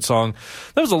 Mr. Birdsong.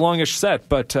 That was a longish set,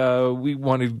 but we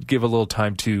wanted to give a little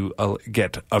time to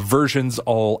get versions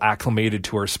all acclimated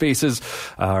to our spaces.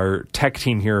 Our tech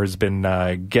team here has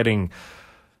been getting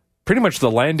pretty much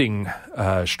the landing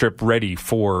strip ready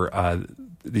for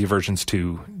the versions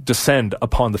to descend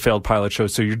upon the Failed Pilot Show.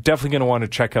 So you're definitely going to want to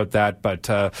check out that.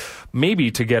 But maybe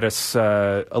to get us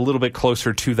a little bit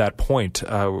closer to that point,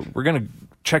 we're going to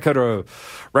check out a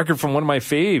record from one of my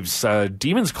faves,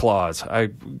 Demon's Claws.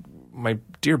 My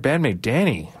dear bandmate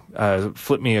Danny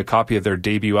flipped me a copy of their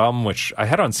debut album, which I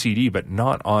had on CD but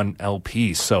not on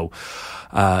LP. So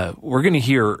we're going to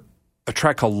hear a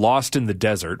track called Lost in the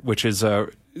Desert, which is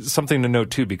something to note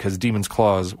too, because Demon's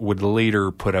Claws would later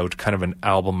put out kind of an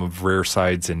album of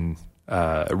rarities and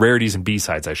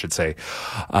B-sides, I should say,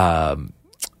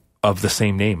 of the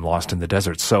same name, Lost in the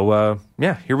Desert. So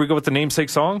here we go with the namesake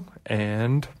song,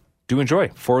 and do enjoy.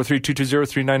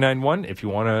 403-220-3991 if you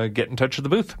want to get in touch with the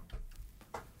booth.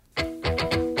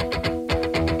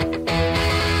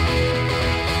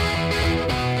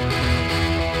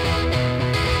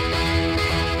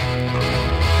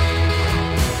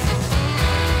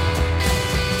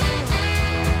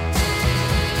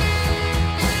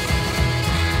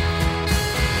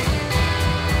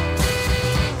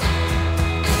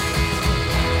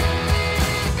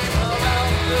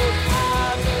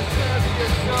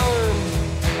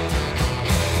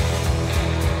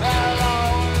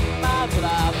 Well,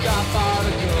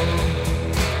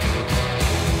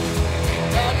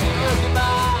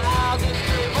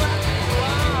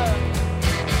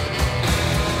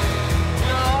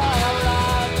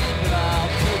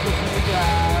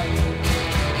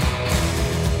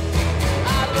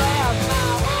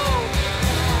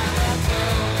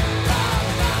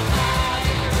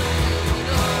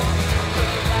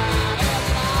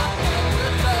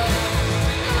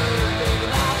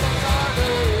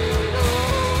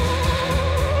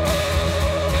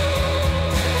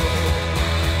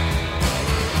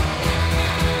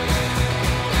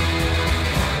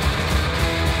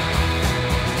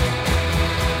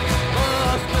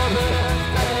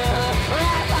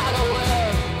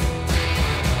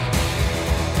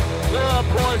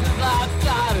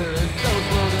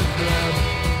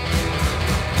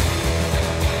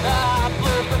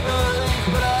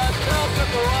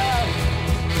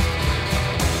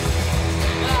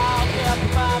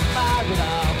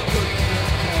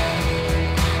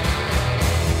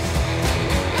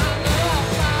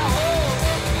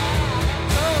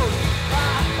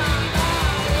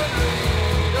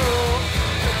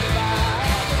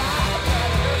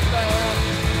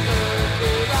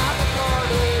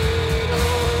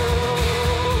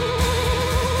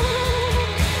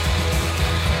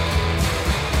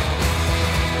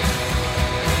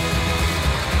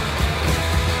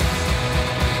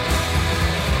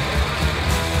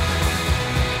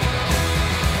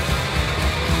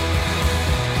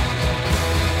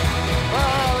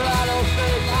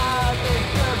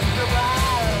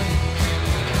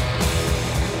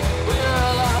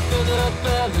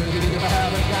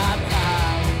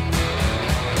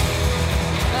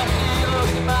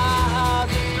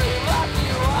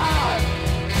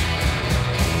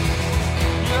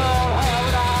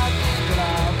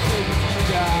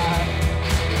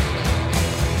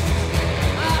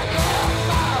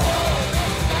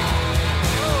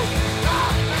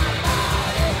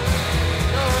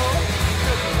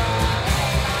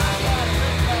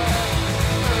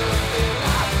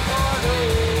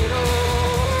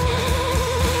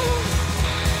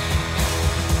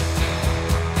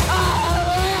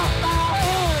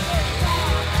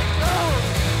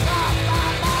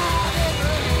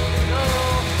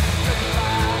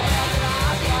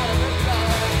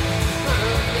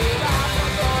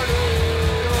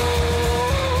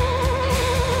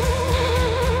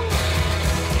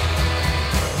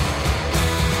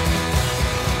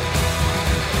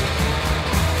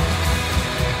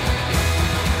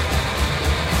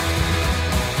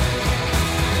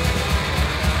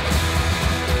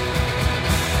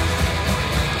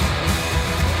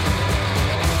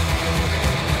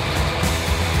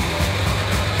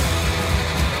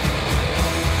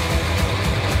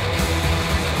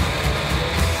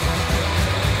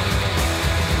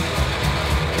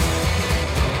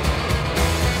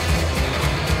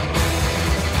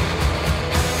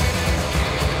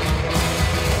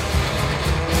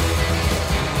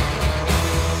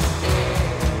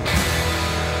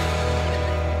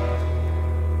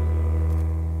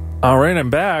 All right, I'm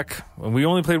back. We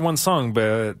only played one song,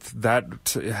 but that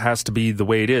has to be the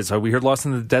way it is. We heard Lost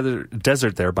in the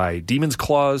Desert there by Demon's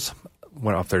Claws.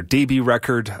 Went off their debut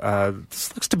record.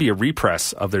 This looks to be a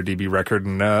repress of their debut record,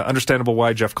 and understandable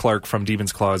why Jeff Clark from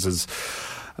Demon's Claws has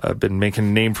been making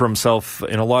a name for himself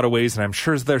in a lot of ways, and I'm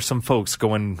sure there's some folks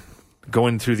going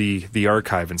through the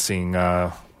archive and seeing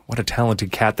what a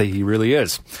talented cat that he really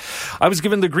is. I was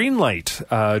given the green light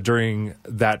during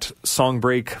that song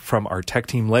break from our tech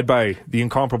team, led by the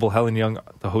incomparable Helen Young,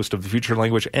 the host of The Future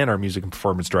Language and our music and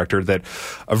performance director, that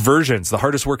Aversions, the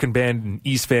hardest working band in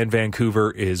East Van, Vancouver,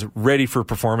 is ready for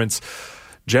performance.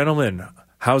 Gentlemen,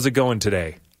 how's it going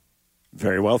today?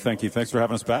 Very well, thank you. Thanks for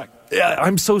having us back. Yeah,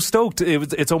 I'm so stoked.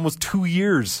 It's almost 2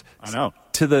 years. I know.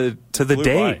 To the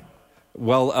day. By.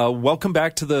 Well, welcome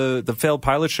back to the Failed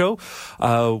Pilot Show.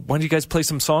 Why don't you guys play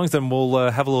some songs, then we'll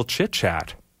have a little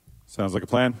chit-chat. Sounds like a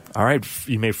plan. All right,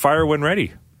 you may fire when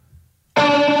ready.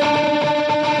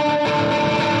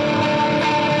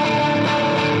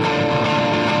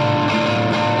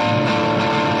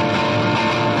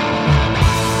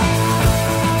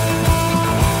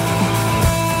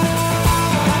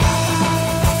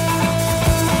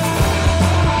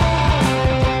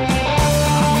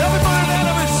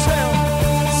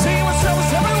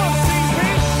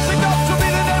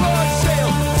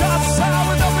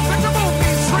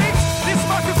 This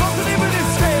microphone can even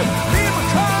escape. Me and my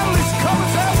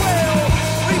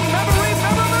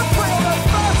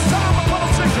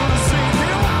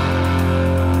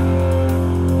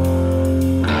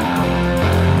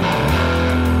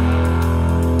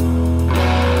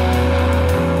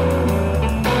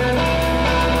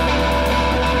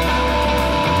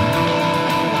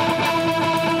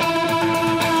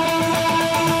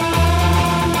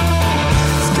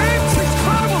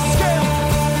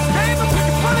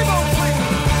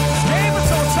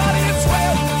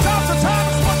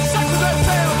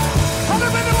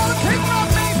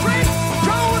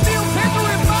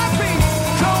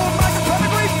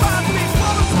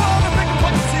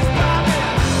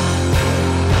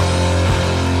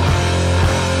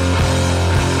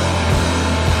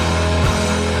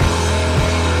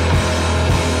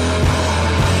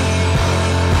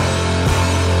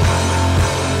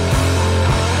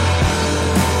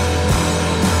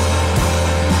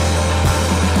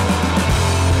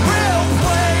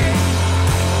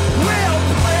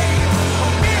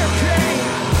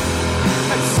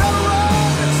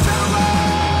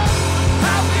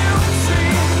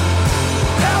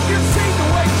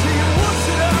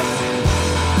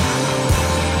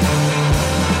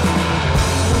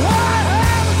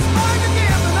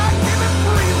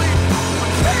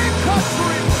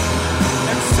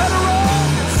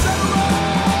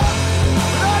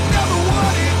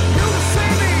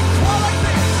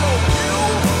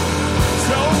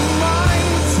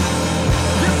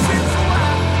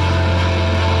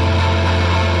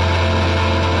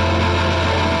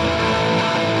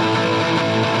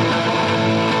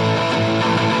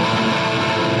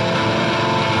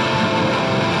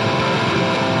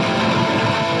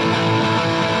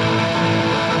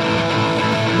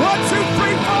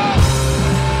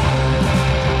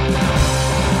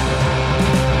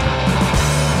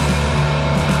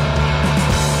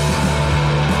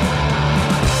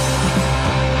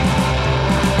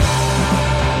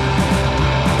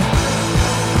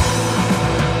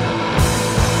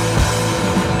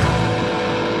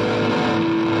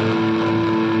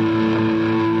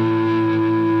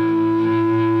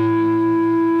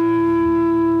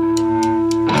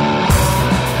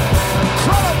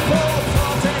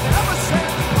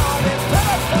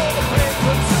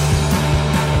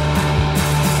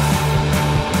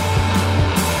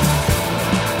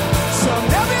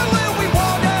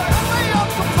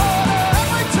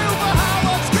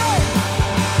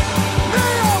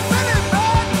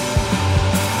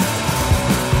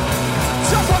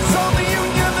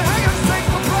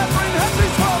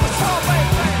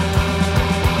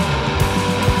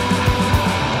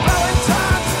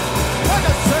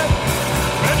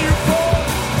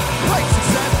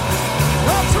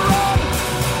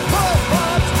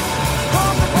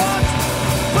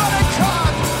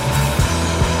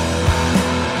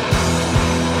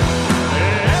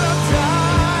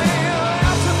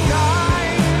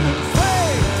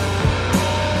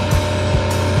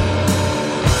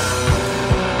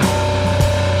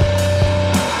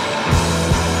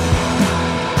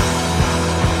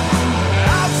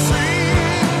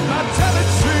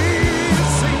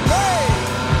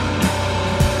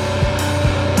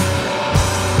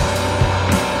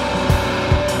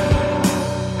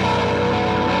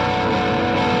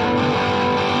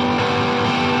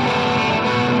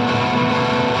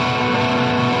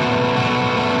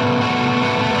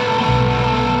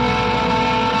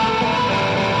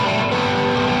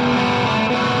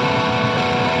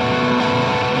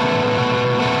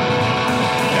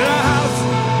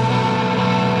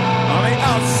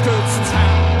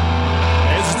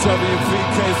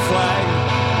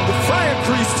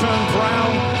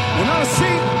around. And on a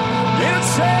seat, in a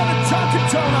chair at Dunkin'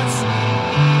 Donuts.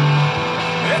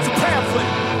 It's a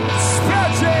pamphlet,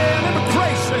 strategy and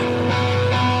immigration.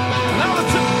 And on the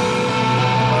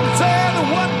chair, the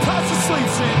one person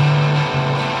sleeps in.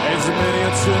 There's a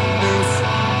miniature news.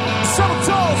 Some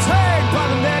dolls hang by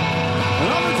the neck. And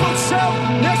on the bookshelf,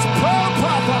 next to Pearl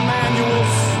Papa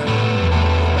manuals.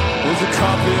 There's a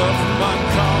copy of Mein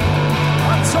Kampf.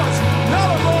 Untouched, not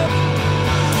alone.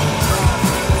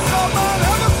 Someone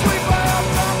ever sleep by our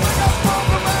tongue. Like a phone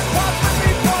from my top. With me,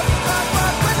 boys, not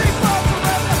right. With me, boys,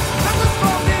 forever. Nothing's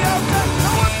from the outset.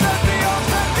 No one said the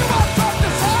outset. You want talk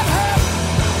this hot hat.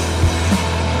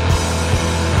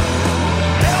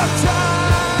 And I'm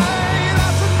tired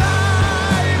after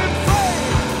night and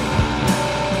fame.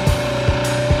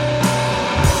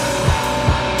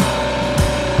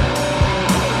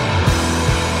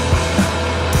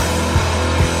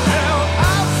 Now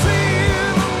I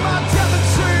feel my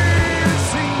tendencies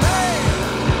see me.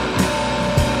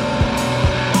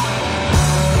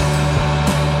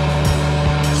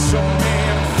 So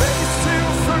many things to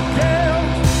forget.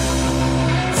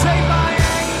 Take my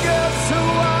anger so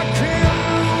I can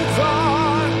move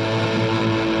on.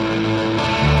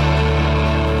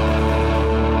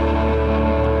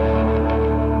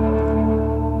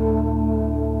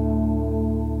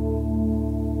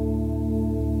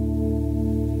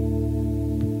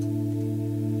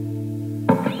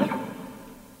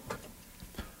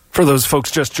 For those folks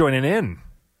just joining in,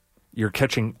 you're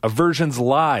catching Aversions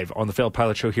live on the Failed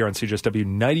Pilot Show here on CJSW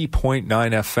 90.9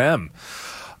 FM.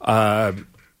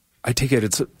 I take it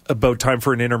it's about time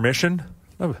for an intermission.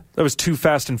 That was too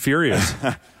fast and furious.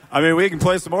 I mean, we can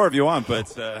play some more if you want,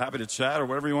 but happy to chat or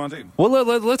whatever you want to do. Well,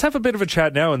 let's have a bit of a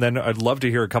chat now, and then I'd love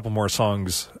to hear a couple more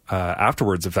songs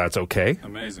afterwards, if that's okay.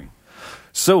 Amazing.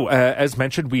 So, as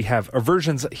mentioned, we have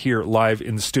Aversions here live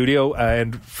in the studio.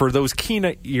 And for those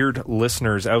keen-eared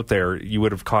listeners out there, you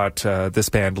would have caught this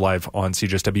band live on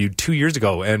CJSW 2 years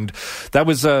ago. And that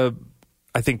was, I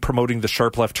think, promoting the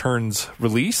Sharp Left Turns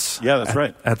release. Yeah, that's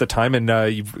right. At the time. And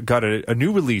you've got a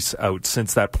new release out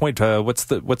since that point. What's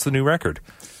the new record?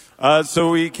 So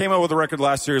we came out with a record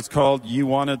last year. It's called You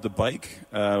Wanted the Bike,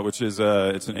 which is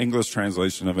it's an English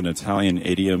translation of an Italian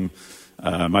idiom.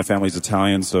 My family's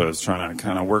Italian, so I was trying to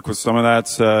kind of work with some of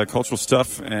that cultural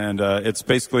stuff. And it's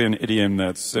basically an idiom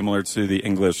that's similar to the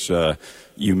English,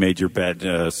 you made your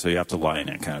bed, so you have to lie in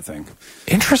it kind of thing.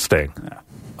 Interesting. Yeah.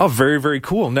 Oh, very, very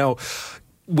cool. Now,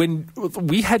 when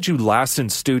we had you last in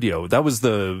studio, that was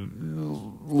the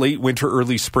late winter,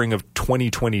 early spring of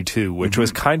 2022, which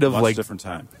was kind of Much like different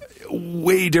time.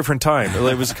 way different time.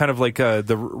 It was kind of like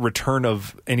the return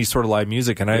of any sort of live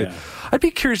music. And I'd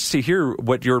be curious to hear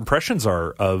what your impressions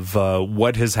are of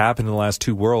what has happened in the last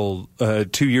 2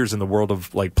 years in the world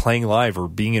of like playing live or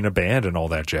being in a band and all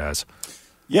that jazz.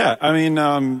 Yeah, I mean,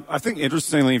 I think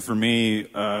interestingly for me,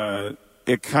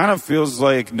 it kind of feels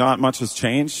like not much has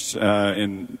changed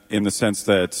in the sense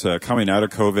that coming out of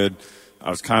COVID, I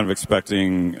was kind of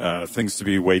expecting things to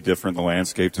be way different, the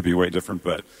landscape to be way different,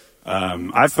 but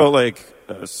I felt like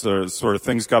sort of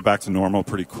things got back to normal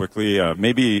pretty quickly,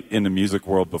 maybe in the music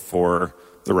world before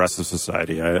the rest of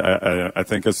society. I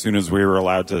think as soon as we were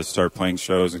allowed to start playing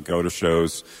shows and go to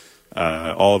shows,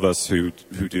 all of us who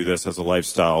do this as a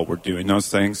lifestyle, we're doing those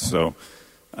things. So,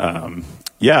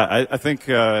 I think,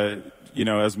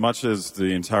 as much as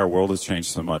the entire world has changed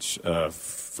so much,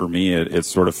 for me, it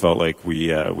sort of felt like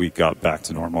we got back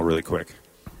to normal really quick.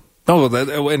 Oh,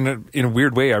 in a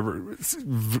weird way, I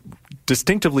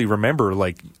distinctively remember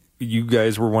like you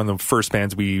guys were one of the first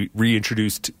bands we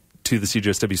reintroduced to the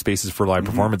CJSW spaces for live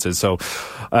performances. So,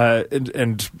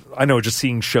 and I know just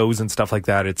seeing shows and stuff like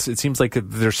that, it seems like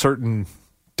there's certain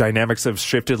dynamics have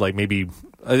shifted. Like maybe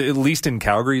at least in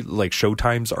Calgary, like show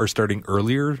times are starting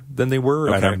earlier than they were.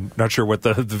 Okay. And I'm not sure what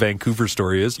the Vancouver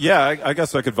story is. Yeah, I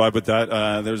guess I could vibe with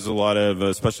that. There's a lot of,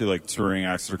 especially like touring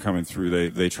acts that are coming through.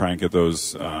 They try and get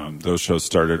those shows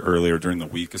started earlier during the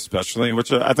week, especially,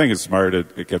 which I think is smart.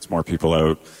 It gets more people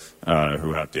out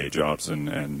who have day jobs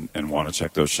and want to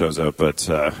check those shows out, but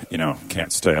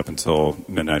can't stay up until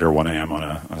midnight or 1 a.m. on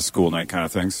a school night kind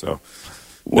of thing. So,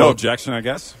 no objection, I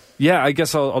guess. Yeah, I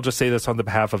guess I'll just say this on the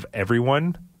behalf of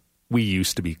everyone. We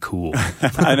used to be cool.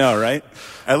 I know, right?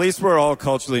 At least we're all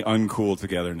culturally uncool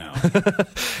together now.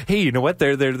 Hey, you know what?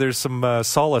 There's some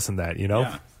solace in that, you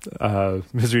know? Yeah.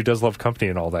 Misery does love company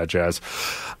and all that jazz.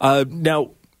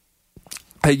 Now,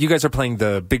 you guys are playing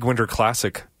the Big Winter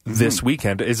Classic this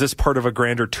weekend. Is this part of a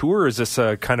grander tour, or is this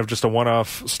kind of just a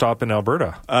one-off stop in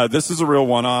Alberta? This is a real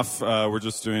one-off. We're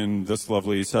just doing this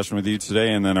lovely session with you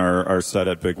today, and then our set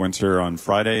at Big Winter on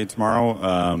Friday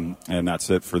tomorrow, and that's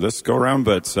it for this go-around.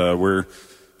 But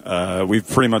we've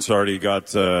pretty much already got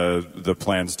the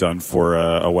plans done for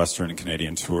a Western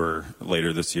Canadian tour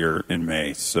later this year in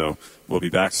May. So we'll be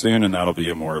back soon, and that'll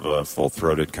be more of a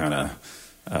full-throated kind of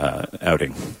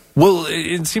outing. Well,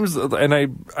 it seems, and I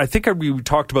think we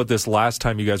talked about this last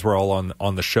time you guys were all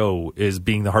on the show, is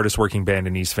being the hardest working band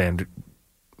in East Vancouver.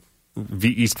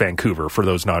 For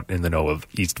those not in the know of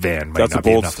East Van, that's a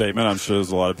bold statement. I'm sure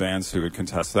there's a lot of bands who would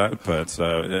contest that, but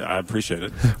I appreciate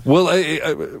it. Well,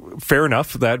 fair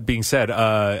enough. That being said,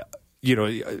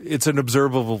 it's an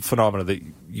observable phenomenon that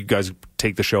you guys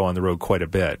take the show on the road quite a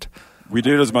bit. We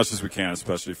do it as much as we can,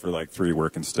 especially for like 3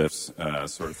 working stiffs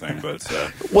sort of thing. But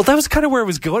well, that was kind of where I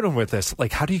was going with this.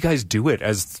 Like, how do you guys do it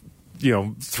as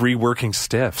 3 working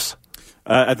stiffs?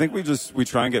 I think we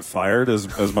try and get fired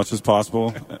as much as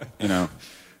possible.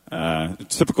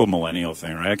 Typical millennial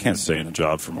thing, right? I can't stay in a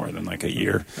job for more than like a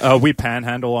year. We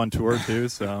panhandle on tour too,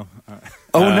 so.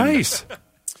 Nice.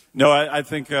 No, I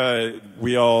think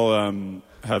we all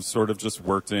have sort of just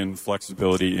worked in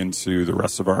flexibility into the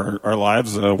rest of our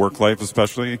lives, work life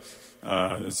especially.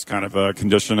 It's kind of a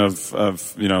condition of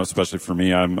especially for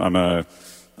me, I'm a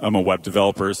web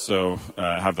developer, so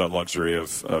I have that luxury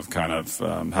of kind of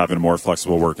having a more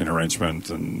flexible working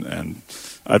arrangement, and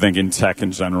I think in tech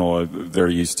in general, they're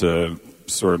used to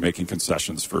sort of making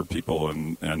concessions for people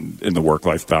and in the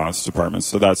work-life balance department.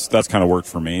 So that's kind of worked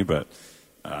for me, but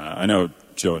I know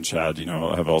Joe and Chad,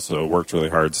 have also worked really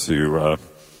hard to.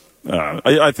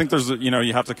 I think there's,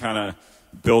 you have to kind of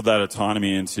build that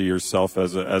autonomy into yourself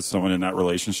as someone in that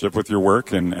relationship with your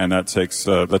work, and that takes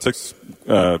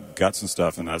guts and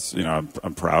stuff. And that's,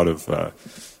 I'm proud of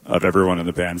everyone in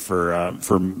the band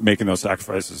for making those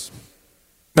sacrifices.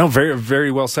 No, very,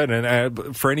 very well said.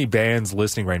 And for any bands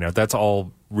listening right now, that's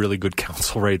all really good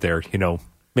counsel right there.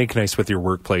 Make nice with your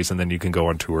workplace, and then you can go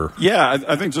on tour. Yeah,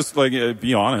 I think just like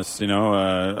be honest.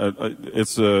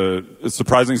 It's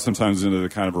surprising sometimes into the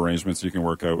kind of arrangements you can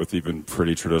work out with even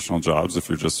pretty traditional jobs if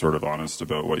you're just sort of honest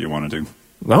about what you want to do.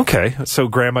 Okay, so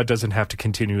grandma doesn't have to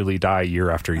continually die year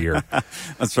after year.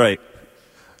 That's right.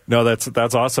 No, that's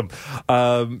awesome.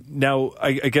 Now,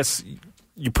 I guess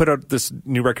you put out this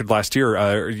new record last year.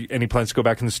 Any plans to go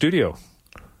back in the studio?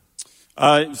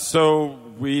 So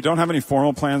we don't have any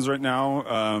formal plans right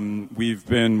now. We've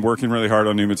been working really hard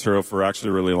on new material for actually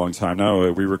a really long time now.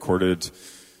 I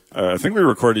think we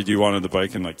recorded You Wanted the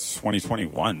Bike in like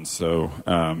 2021. So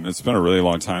it's been a really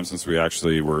long time since we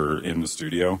actually were in the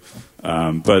studio.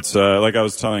 But like I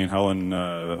was telling Helen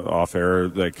off air,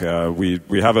 like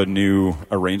we have a new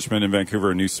arrangement in Vancouver,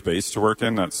 a new space to work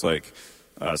in. That's like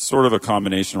sort of a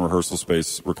combination rehearsal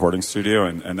space recording studio,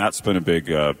 and that's been a big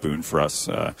boon for us,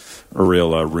 a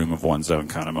real room of one's own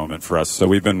kind of moment for us. So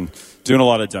we've been doing a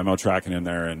lot of demo tracking in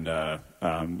there, and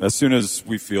as soon as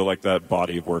we feel like that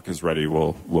body of work is ready,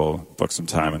 we'll book some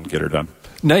time and get her done.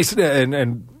 Nice,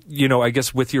 and I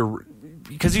guess with your,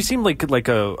 because you seem like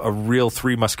a real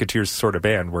Three Musketeers sort of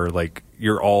band where like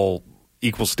you're all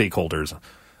equal stakeholders.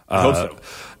 I hope so.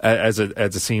 As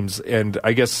it seems, and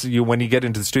I guess when you get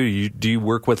into the studio, do you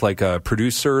work with like a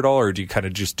producer at all, or do you kind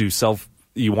of just do self?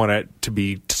 You want it to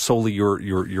be solely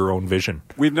your own vision?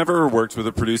 We've never worked with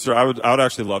a producer. I would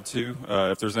actually love to.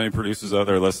 If there's any producers out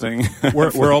there listening,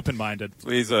 we're open-minded.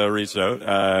 Please reach out.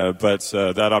 But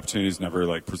that opportunity's never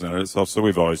like presented itself, so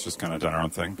we've always just kind of done our own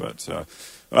thing. But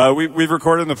we've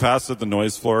recorded in the past at the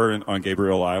Noise Floor on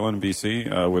Gabriel Island,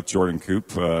 BC, with Jordan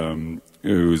Coop.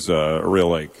 Who's a real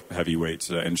like heavyweight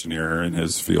engineer in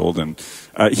his field, and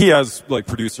he has like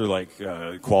producer like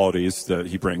qualities that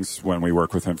he brings when we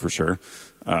work with him for sure.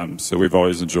 So we've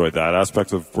always enjoyed that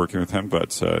aspect of working with him.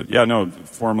 But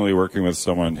formally working with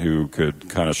someone who could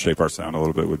kind of shape our sound a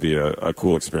little bit would be a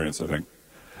cool experience, I think.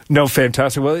 No,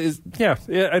 fantastic. Well,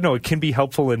 I know it can be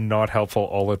helpful and not helpful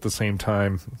all at the same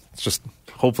time. It's just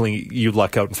hopefully you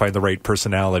luck out and find the right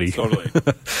personality. Totally.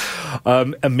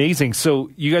 Amazing. So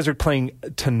you guys are playing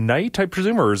tonight, I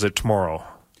presume, or is it tomorrow?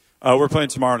 We're playing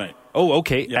tomorrow night. Oh,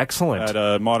 okay. Yeah. Excellent.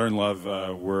 At Modern Love,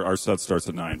 our set starts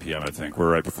at 9 p.m., I think.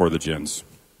 We're right before the Gins.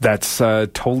 That's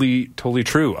totally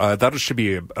true. That should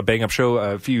be a bang-up show.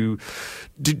 I'm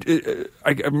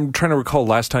trying to recall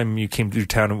last time you came to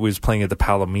town, it was playing at the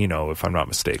Palomino, if I'm not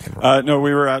mistaken. No,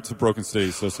 we were at Broken City,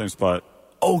 so same spot.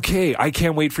 Okay, I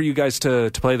can't wait for you guys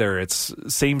to play there. It's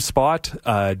same spot,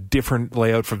 different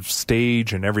layout from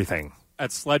stage and everything.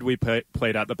 At Sled, we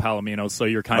played at the Palomino, so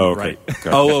you're kind of right.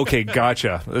 Gotcha. Oh, okay,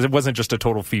 gotcha. It wasn't just a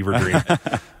total fever dream.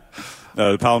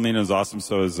 The Palomino is awesome.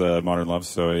 So is Modern Love.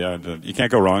 So yeah, you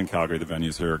can't go wrong in Calgary. The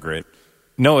venues here are great.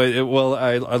 No, well,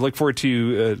 I look forward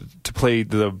to play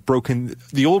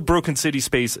the old Broken City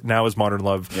space now as Modern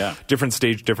Love. Yeah. Different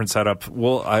stage, different setup.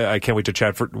 Well, I can't wait to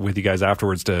chat with you guys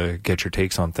afterwards to get your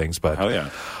takes on things. But Hell yeah.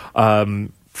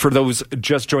 For those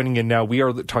just joining in now, we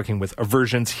are talking with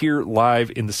Aversions here live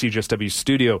in the CJSW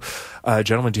studio.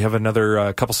 Gentlemen, do you have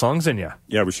another couple songs in you?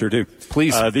 Yeah, we sure do.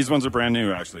 Please. These ones are brand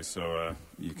new, actually, so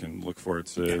you can look forward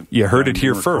to. You heard it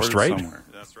here being first, recorded right? Somewhere.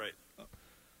 That's right.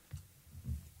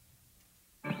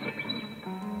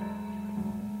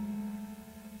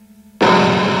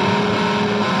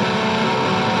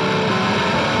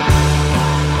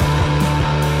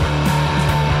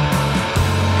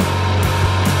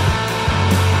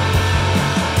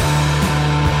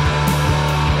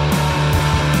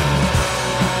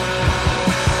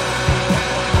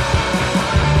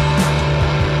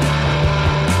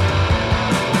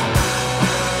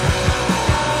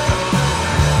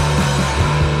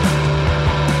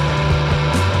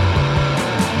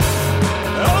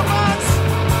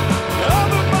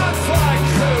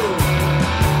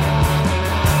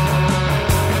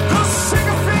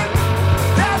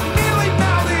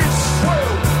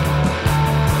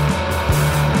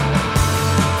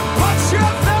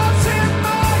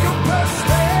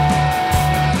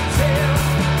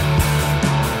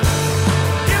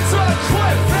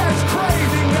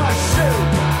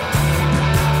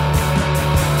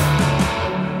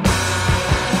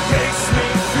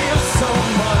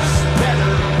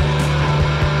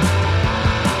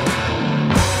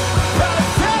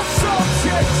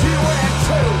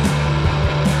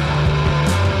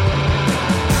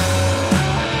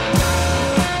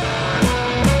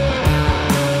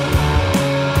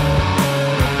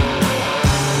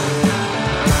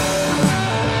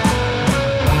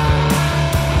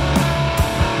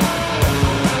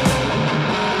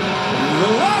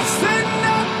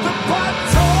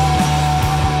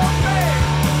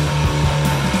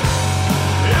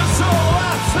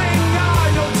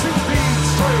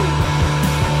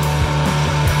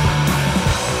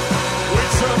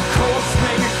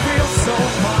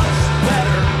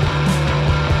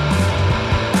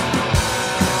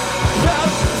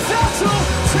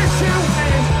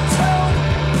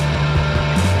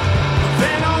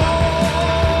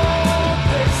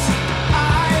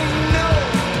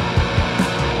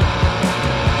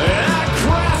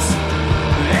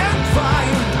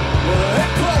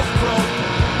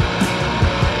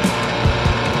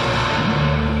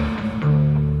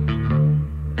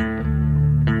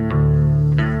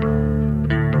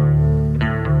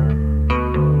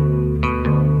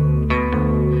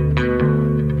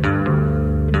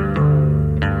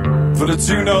 But I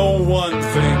do know one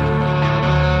thing.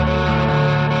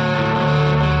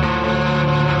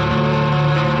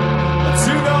 I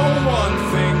do know one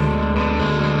thing.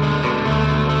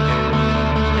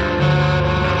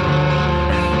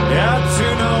 Yeah, I do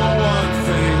know one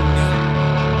thing.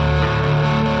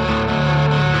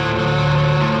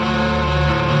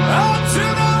 I do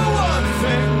know one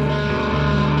thing.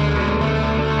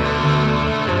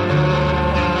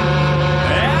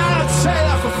 And I'd say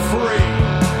that for free.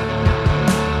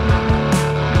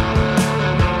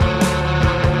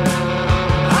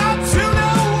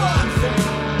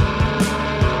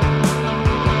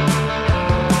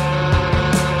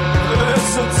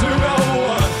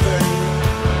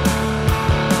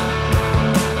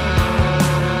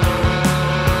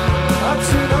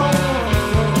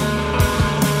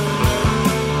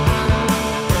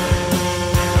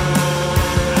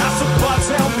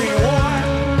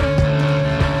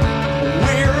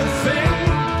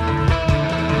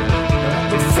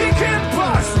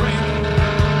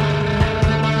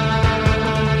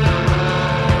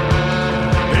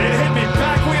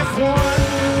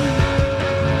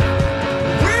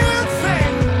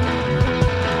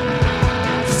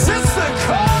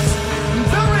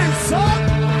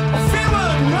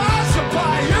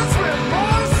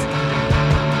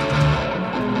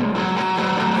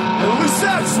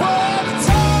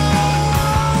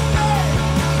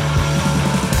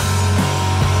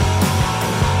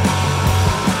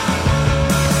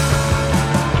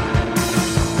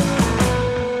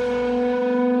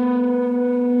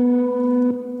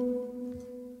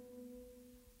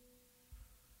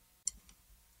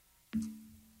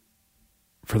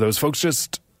 For those folks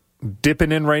just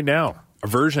dipping in right now,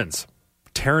 Aversions,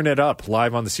 tearing it up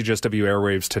live on the CJSW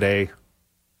airwaves today.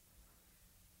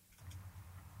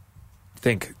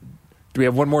 Do we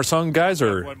have one more song, guys?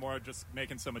 Or One more, just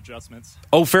making some adjustments.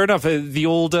 oh, fair enough. The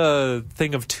old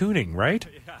thing of tuning, right?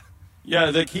 Yeah.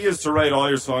 Yeah, the key is to write all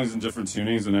your songs in different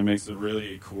tunings, and it makes it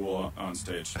really cool on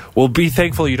stage. Well, be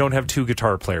thankful you don't have two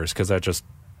guitar players, because that just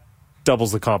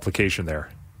doubles the complication there.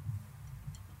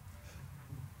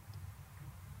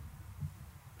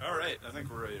 All right, I think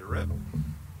we're ready to rip.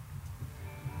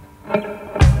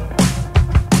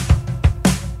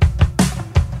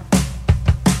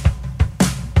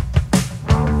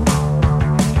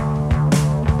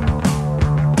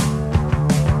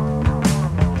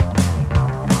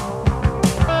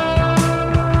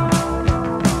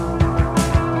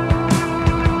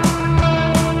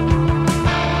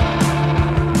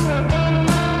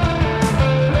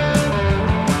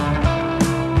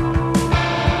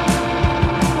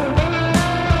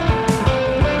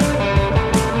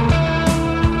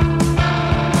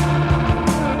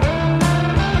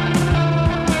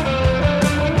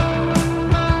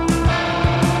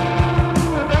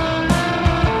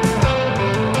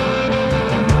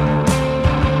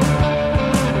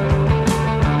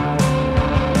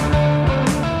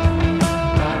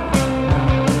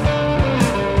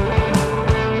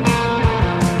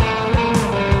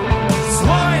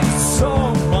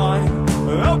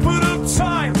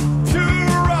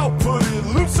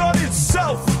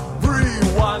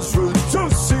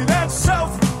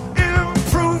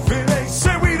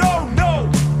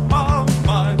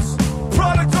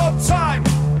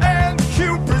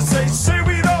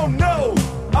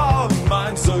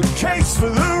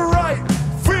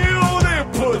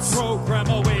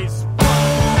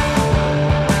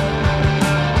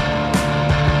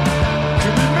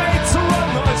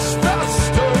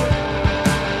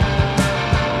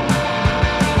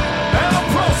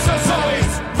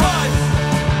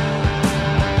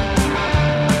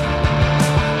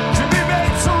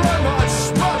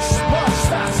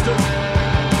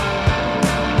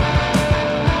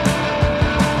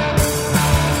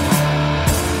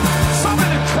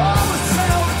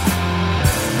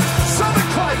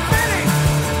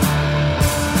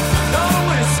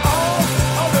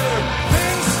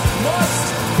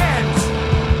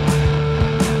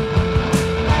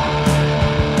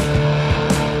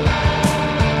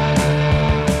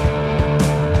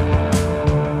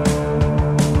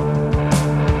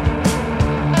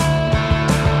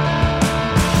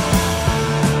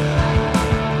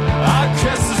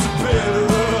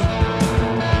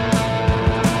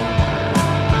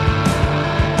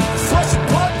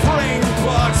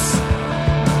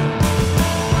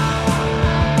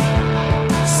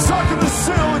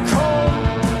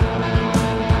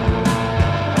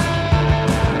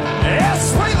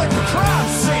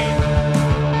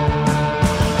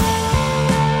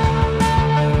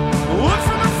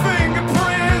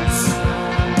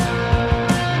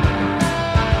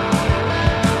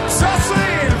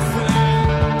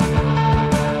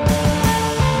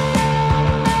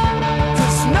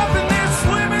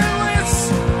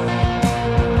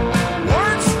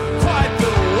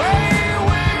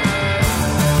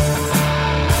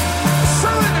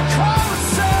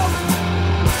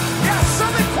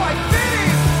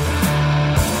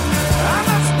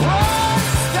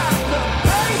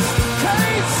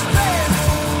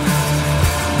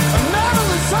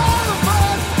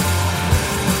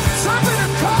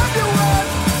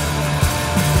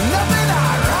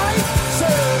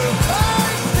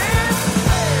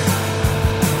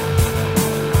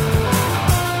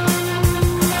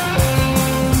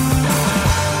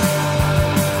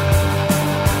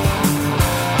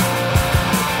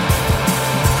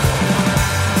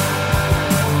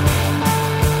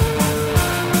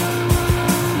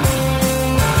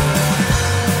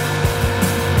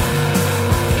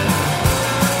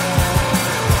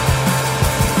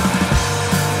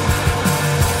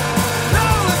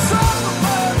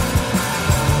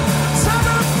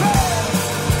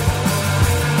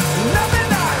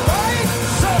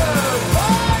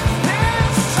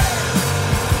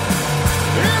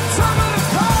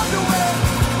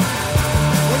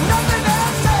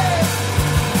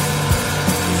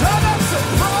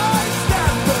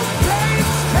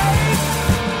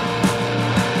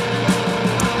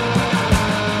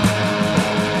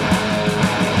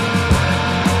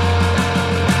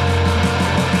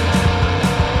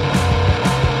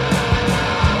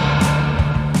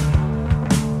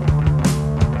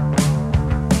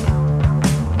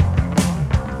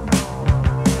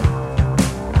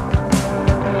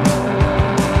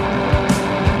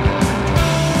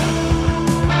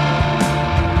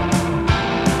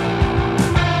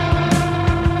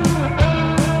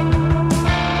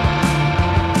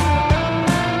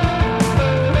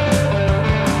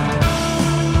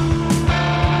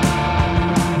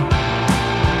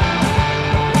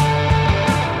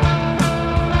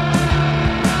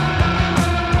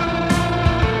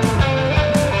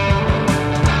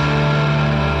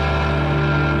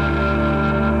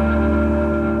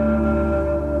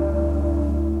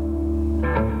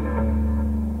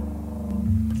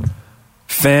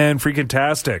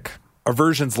 Fan-freaking-tastic. Our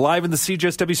version's live in the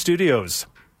CJSW studios.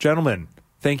 Gentlemen,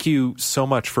 thank you so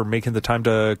much for making the time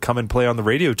to come and play on the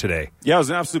radio today. Yeah, it was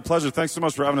an absolute pleasure. Thanks so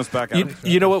much for having us back out.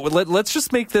 You know what? Let's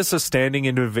just make this a standing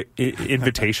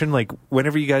invitation. Like,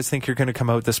 whenever you guys think you're going to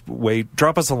come out this way,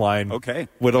 drop us a line. Okay.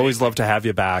 Would always love to have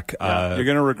you back. You're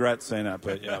going to regret saying that,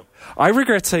 but yeah. I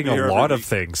regret saying a You're lot every of week.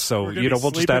 things, so, We're gonna be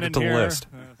we'll just add it to sleeping the in list.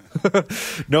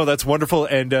 No, that's wonderful.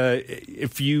 And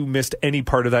if you missed any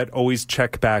part of that, always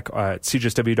check back at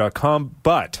cjsw.com.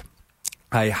 But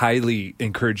I highly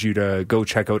encourage you to go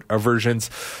check out our versions.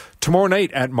 Tomorrow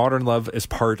night at Modern Love is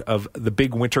part of the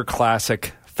big Winter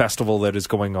Classic festival that is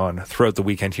going on throughout the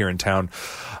weekend here in town.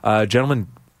 Gentlemen,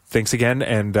 thanks again.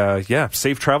 And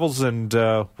safe travels, and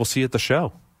we'll see you at the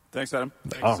show. Thanks, Adam.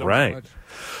 All right.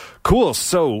 Cool.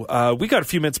 So we got a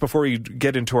few minutes before we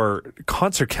get into our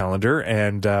concert calendar.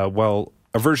 And while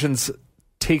Aversions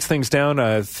takes things down,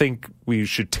 I think we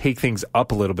should take things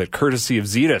up a little bit, courtesy of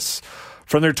Zetus.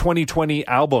 From their 2020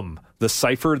 album, The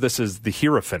Cypher, this is The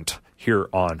Hierophant here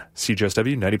on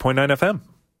CJSW 90.9 FM.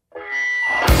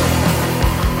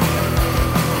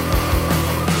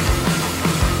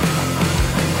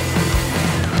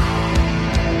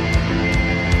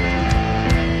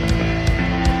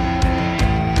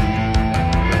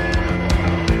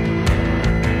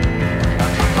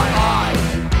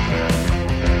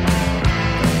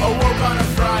 Awoke on a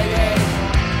Friday,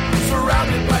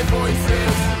 surrounded by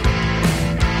voices.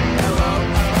 Hello.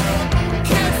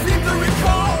 Can't seem to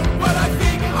recall, but I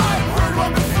think I've heard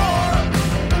one before.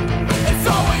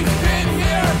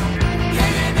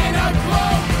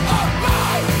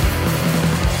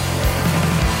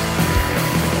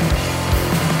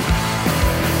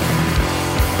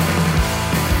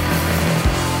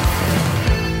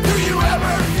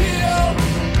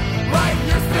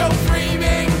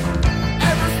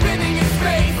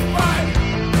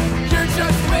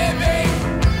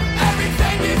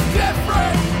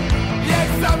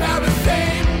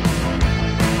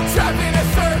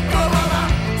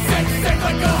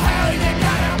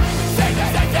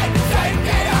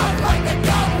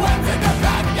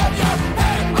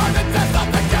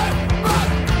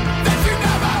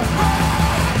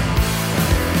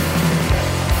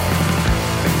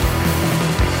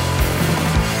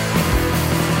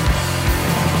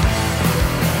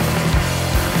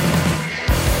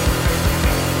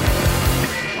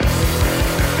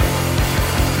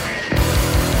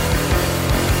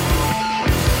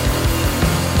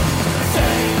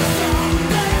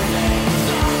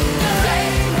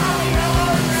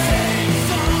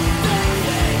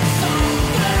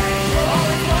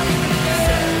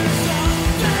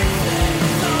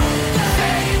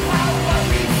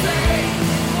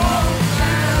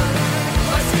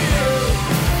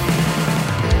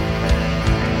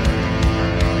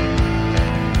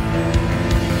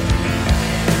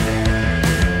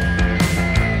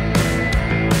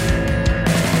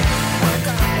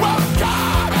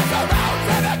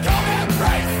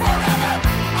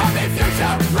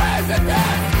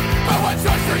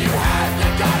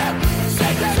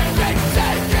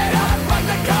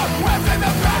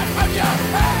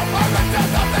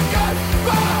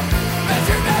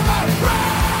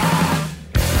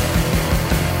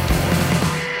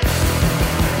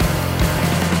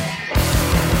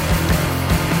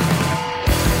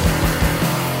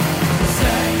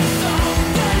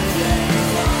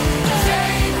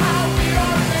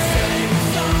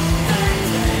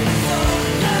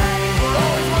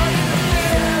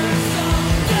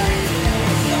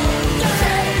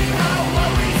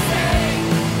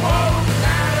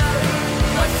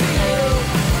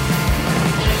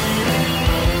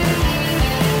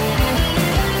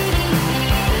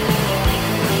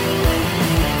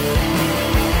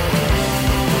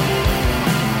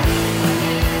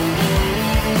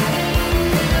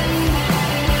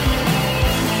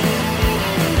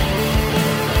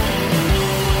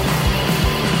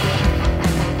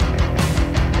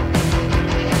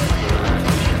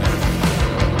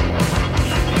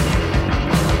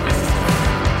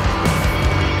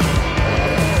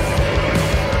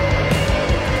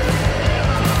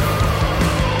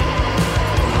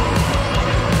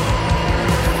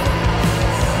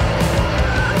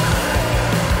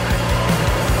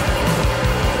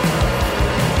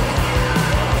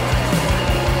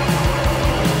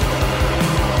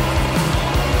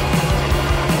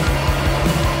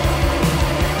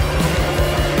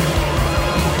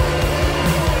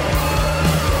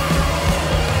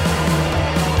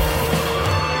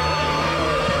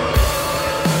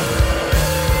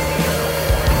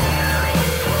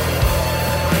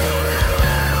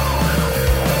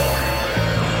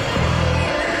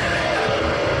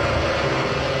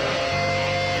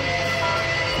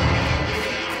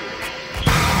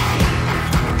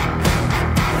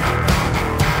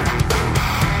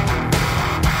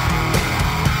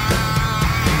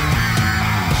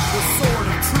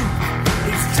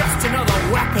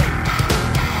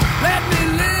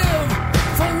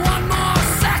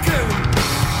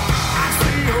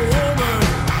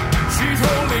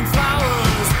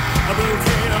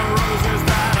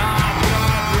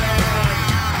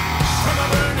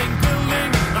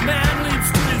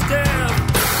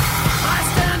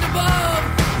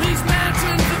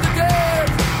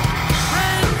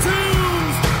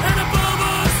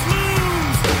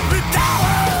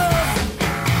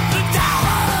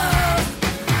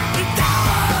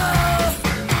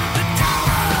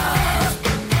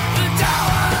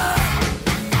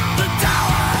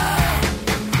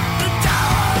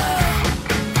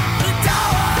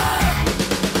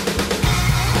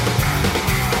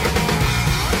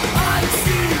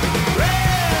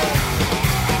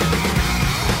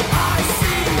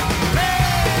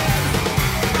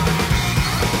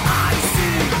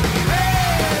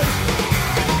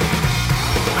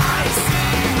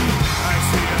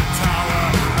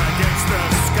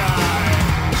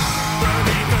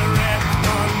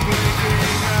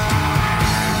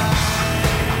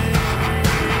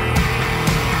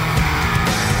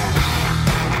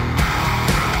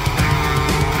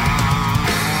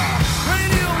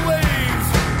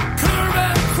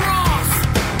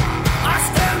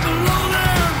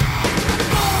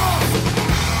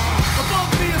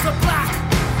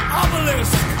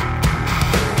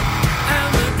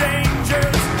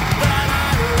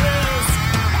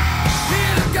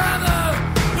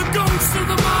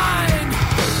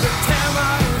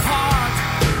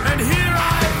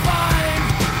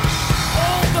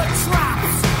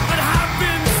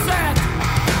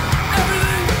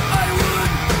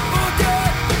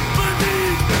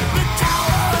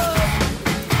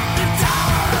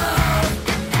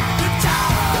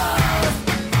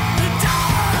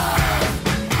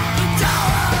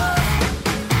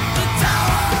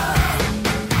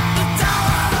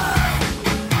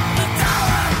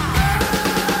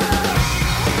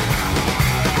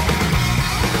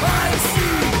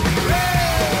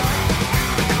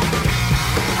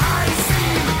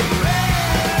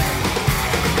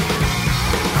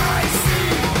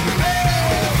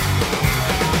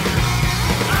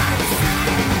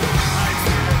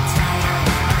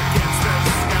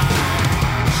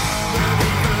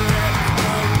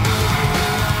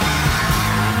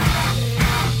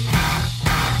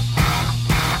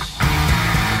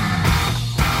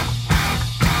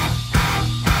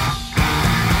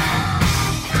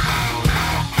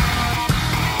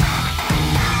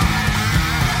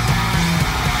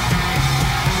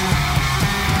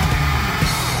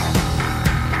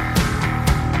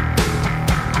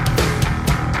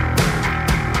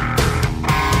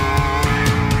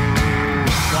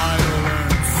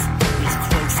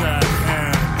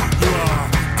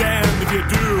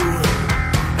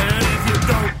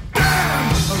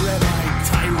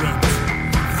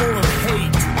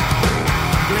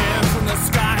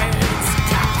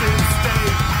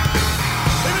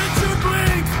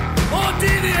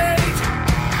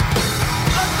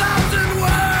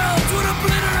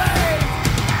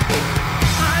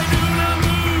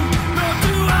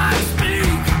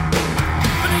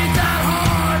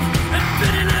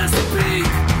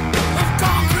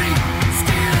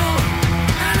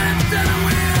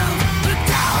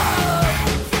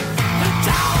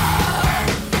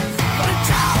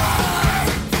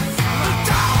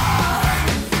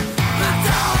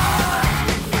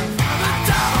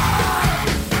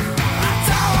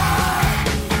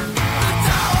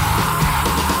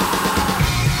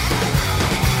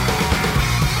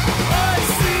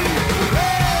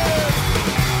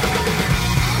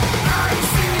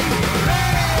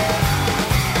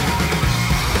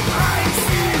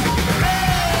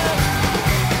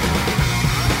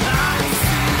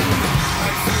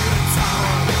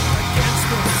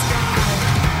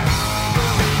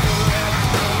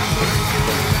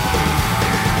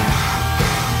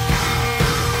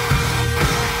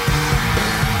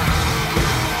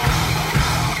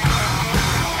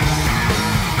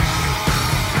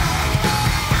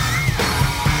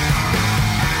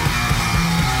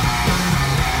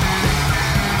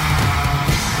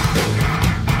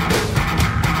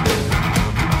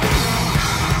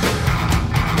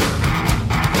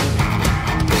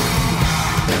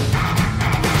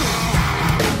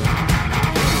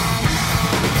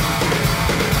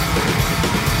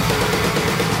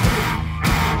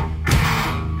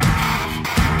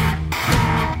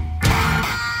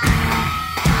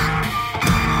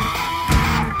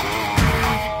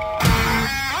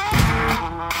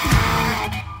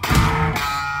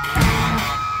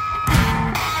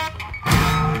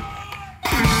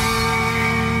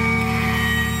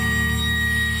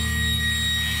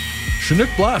 Chinook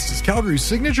Blast is Calgary's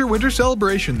signature winter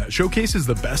celebration that showcases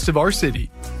the best of our city.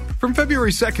 From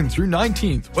February 2nd through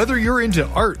 19th, whether you're into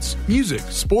arts, music,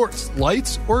 sports,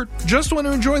 lights, or just want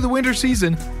to enjoy the winter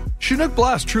season, Chinook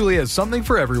Blast truly has something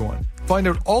for everyone. Find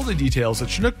out all the details at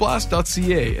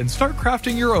chinookblast.ca and start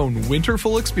crafting your own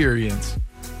winterful experience.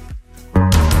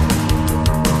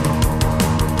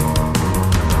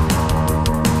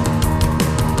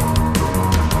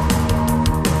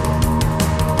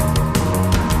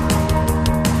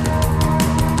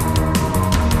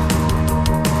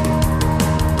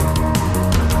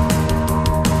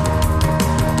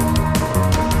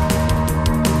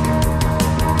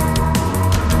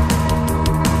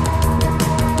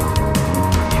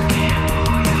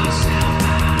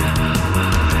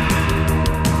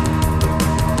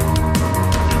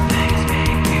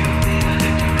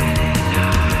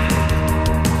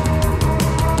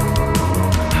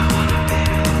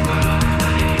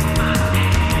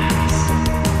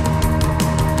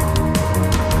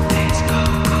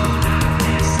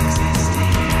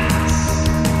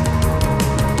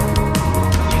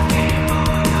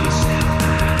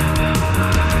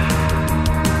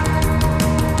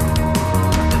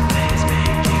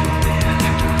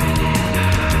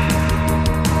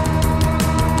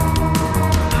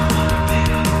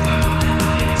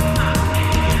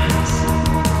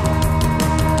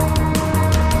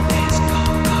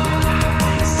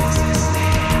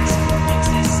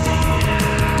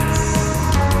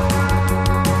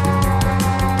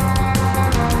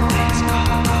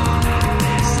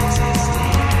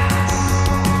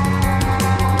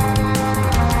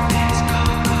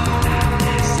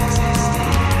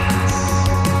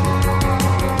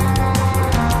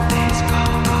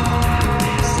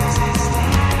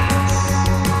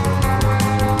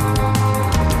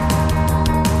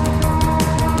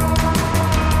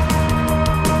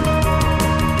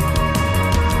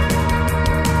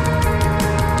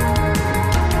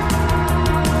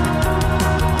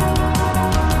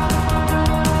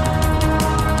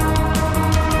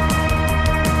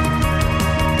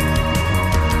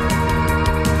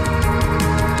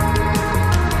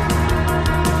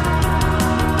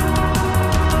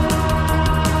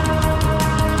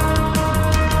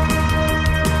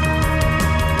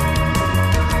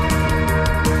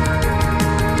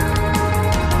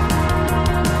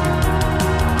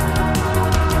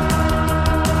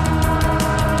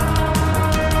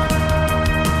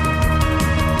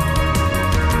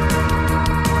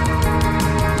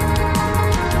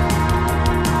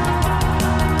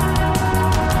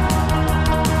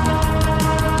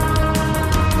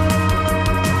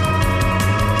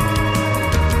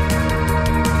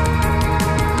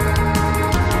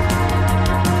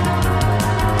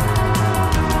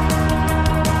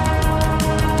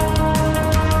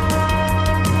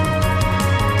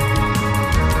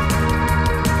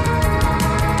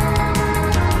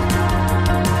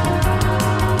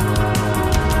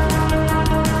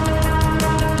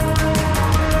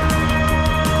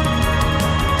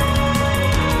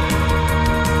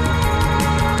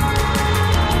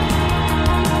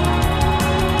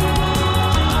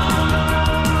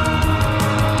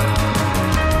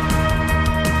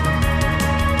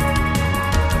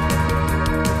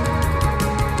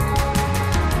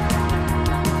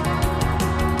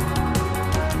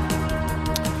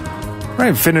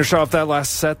 Right, finish off that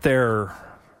last set there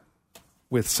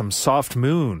with some Soft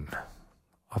Moon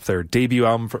off their debut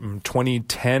album from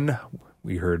 2010.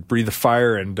 We heard Breathe the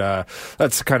Fire, and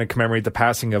that's to kind of commemorate the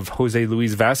passing of Jose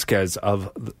Luis Vasquez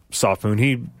of Soft Moon.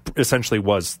 He essentially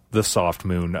was the Soft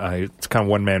Moon. It's kind of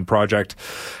one-man project.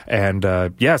 And,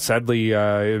 sadly,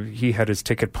 he had his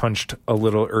ticket punched a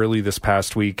little early this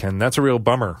past week, and that's a real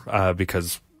bummer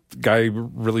because the guy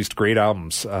released great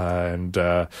albums.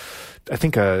 I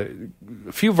think a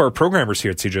few of our programmers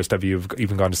here at CJSW have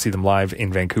even gone to see them live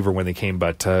in Vancouver when they came,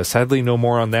 but sadly no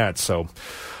more on that. So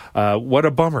what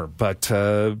a bummer. But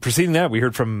preceding that, we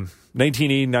heard from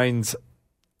 1989's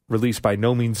release by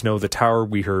No Means No, The Tower.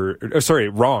 We heard,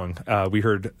 we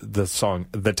heard the song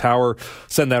The Tower.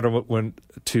 Send that one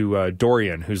to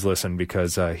Dorian, who's listened,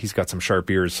 because he's got some sharp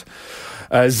ears.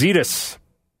 Zetus,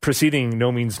 preceding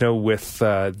No Means No with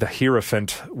The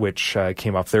Hierophant, which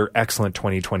came off their excellent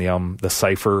 2020 album, The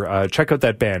Cypher. Check out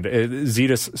that band.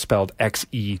 Zetus spelled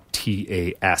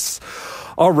Xetas.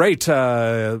 All right.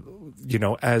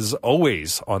 As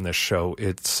always on this show,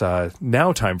 it's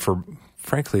now time for,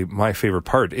 frankly, my favorite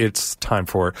part. It's time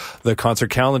for the concert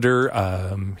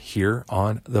calendar here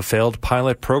on the Failed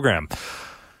Pilot program.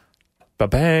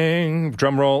 Ba-bang,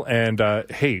 drum roll, and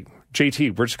hey,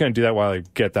 JT, we're just going to do that while I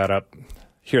get that up.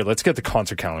 Here, let's get the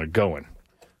concert calendar going.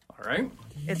 All right.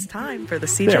 It's time for the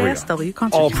There we go. CJSW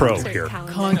concert. All pro calendar. here.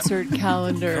 Concert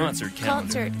calendar. Concert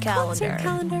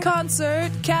calendar.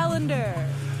 Concert calendar.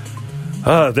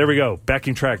 There we go.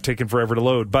 Backing track taking forever to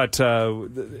load, but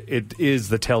it is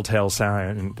the telltale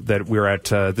sign that we're at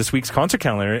this week's concert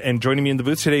calendar. And joining me in the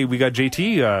booth today, we got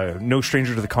JT, no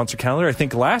stranger to the concert calendar. I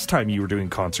think last time you were doing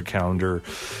concert calendar,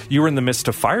 you were in the midst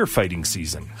of firefighting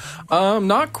season.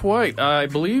 Not quite. I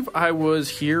believe I was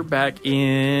here back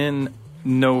in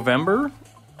November,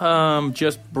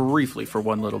 just briefly for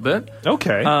one little bit.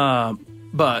 Okay.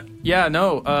 But yeah,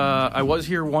 no, I was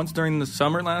here once during the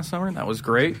summer last summer, and that was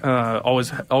great. Always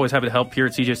happy to help here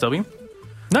at CJSW.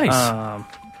 Nice.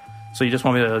 So you just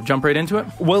want me to jump right into it?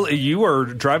 Well, you are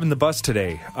driving the bus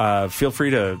today. Feel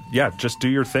free to, just do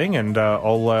your thing, and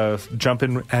I'll jump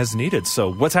in as needed.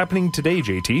 So what's happening today,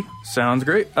 JT? Sounds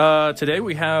great. Today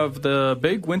we have the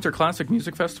big Winter Classic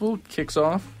Music Festival kicks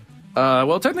off.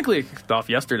 Well, technically it kicked off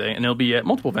yesterday, and it'll be at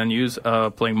multiple venues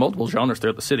playing multiple genres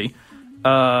throughout the city.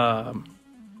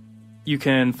 You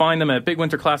can find them at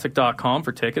bigwinterclassic.com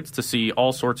for tickets to see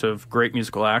all sorts of great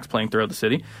musical acts playing throughout the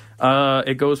city.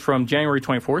 It goes from January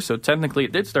 24th, so technically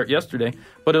it did start yesterday,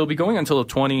 but it'll be going until the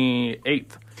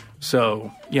 28th.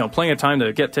 So, plenty of time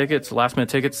to get tickets, last-minute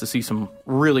tickets, to see some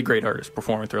really great artists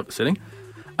performing throughout the city.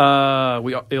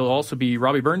 It'll also be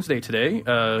Robbie Burns Day today,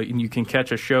 and you can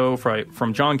catch a show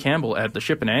from John Campbell at the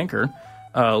Ship and Anchor.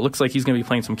 Looks like he's going to be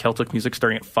playing some Celtic music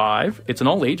starting at 5. It's an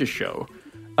all-ages show.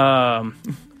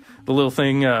 The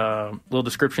little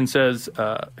description says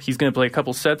he's going to play a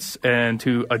couple sets and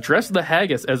to address the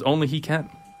haggis as only he can.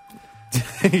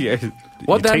 Yeah,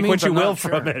 What that take means, what you I'm will not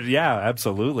from sure. it. Yeah,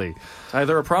 absolutely. It's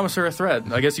either a promise or a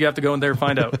threat. I guess you have to go in there and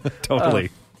find out. Totally.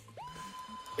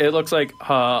 It looks like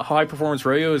High Performance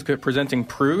Radio is presenting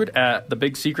Prude at the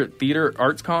Big Secret Theater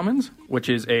Arts Commons, which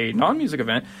is a non-music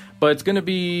event, but it's going to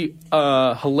be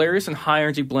a hilarious and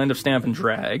high-energy blend of stand-up and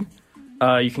drag.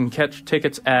 You can catch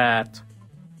tickets at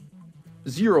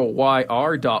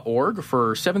zeroyr.org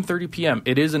for 7:30 p.m.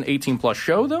 It is an 18-plus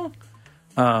show, though,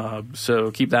 so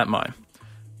keep that in mind.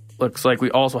 Looks like we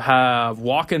also have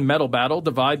Walk-In Metal Battle,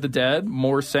 Divide the Dead,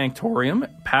 More Sanctorium,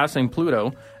 Passing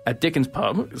Pluto at Dickens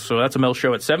Pub. So that's a metal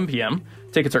show at 7 p.m.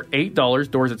 Tickets are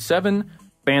 $8, doors at 7.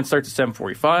 Band starts at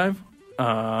 7:45.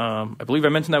 I believe I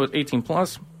mentioned that was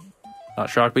 18+.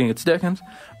 Shock being it's Dickens.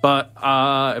 But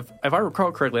if I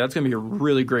recall correctly, that's going to be a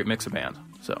really great mix of band.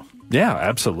 So Yeah,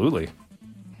 absolutely.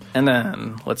 And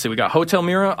then, let's see, we got Hotel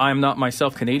Mira, I'm Not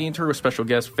Myself Canadian Tour with special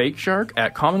guest Fake Shark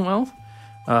at Commonwealth.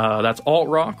 That's alt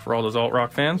rock for all those alt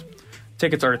rock fans.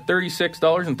 Tickets are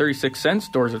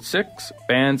 $36.36, doors at 6,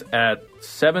 bands at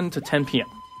 7 to 10 p.m.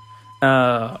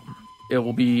 It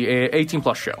will be a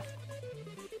 18-plus show.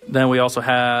 Then we also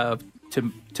have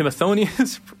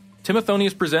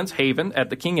Timothonius presents Haven at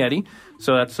the King Eddie.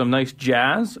 So that's some nice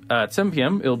jazz. At 7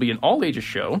 p.m., it'll be an all-ages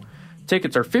show.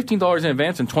 Tickets are $15 in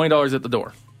advance and $20 at the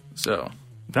door. So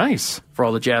Nice. for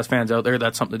all the jazz fans out there,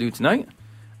 that's something to do tonight.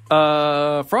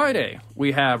 Friday,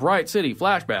 we have Riot City,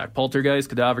 Flashback, Poltergeist,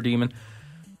 Cadaver Demon,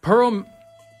 Pearl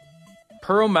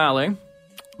Malley,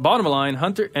 Bottom Line,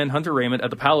 Hunter Raymond at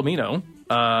the Palomino,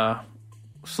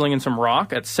 slinging some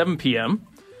rock at 7 p.m.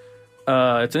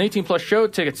 It's an 18-plus show.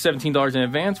 Tickets $17 in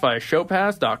advance via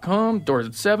showpass.com. Doors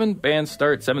at 7. Bands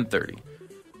start at 7:30.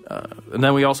 And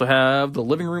then we also have the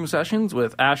Living Room Sessions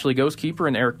with Ashley Ghostkeeper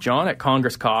and Eric John at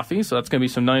Congress Coffee. So that's going to be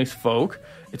some nice folk.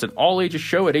 It's an all-ages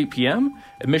show at 8 p.m.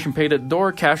 Admission paid at the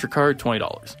door. Cash or card,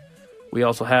 $20. We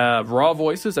also have Raw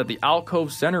Voices at the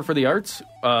Alcove Center for the Arts.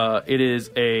 It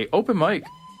is a open mic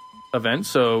event,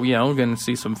 so we're going to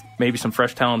see maybe some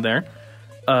fresh talent there.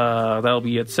 That'll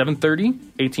be at 7:30,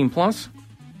 18+.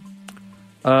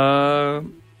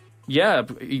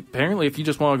 Apparently if you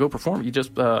just want to go perform, you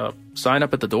just sign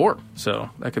up at the door. So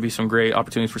that could be some great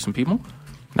opportunities for some people.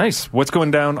 Nice. What's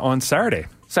going down on Saturday?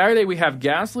 Saturday we have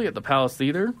Ghastly at the Palace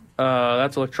Theater.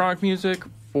 That's electronic music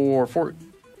for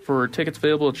tickets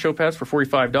available at Showpass for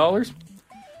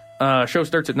 $45. Show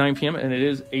starts at 9 p.m. and it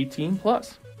is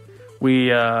 18+.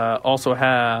 We also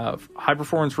have High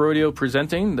Performance Rodeo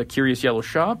presenting the Curious Yellow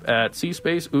Shop at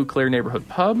C-Space Eau Claire Neighborhood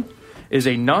Pub. It is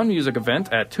a non-music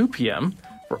event at 2 p.m.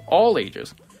 for all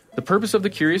ages. The purpose of the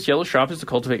Curious Yellow Shop is to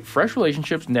cultivate fresh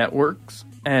relationships, networks,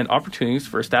 and opportunities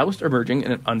for established, emerging,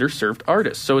 and underserved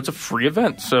artists. So it's a free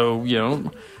event. So,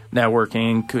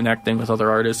 networking, connecting with other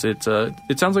artists, it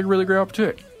sounds like a really great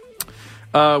opportunity.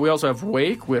 We also have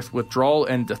Wake with Withdrawal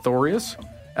and Dethorius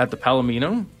at the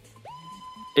Palomino.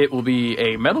 It will be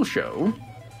a metal show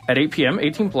at 8 p.m.,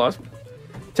 18+.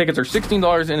 Tickets are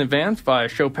 $16 in advance via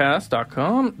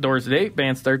showpass.com. Doors at 8,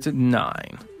 band starts at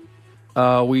 9.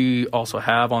 We also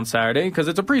have on Saturday, because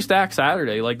it's a pretty stacked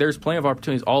Saturday, like there's plenty of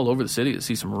opportunities all over the city to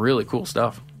see some really cool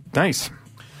stuff. Nice.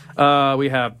 We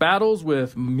have battles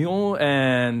with Mule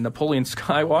and Napoleon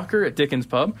Skywalker at Dickens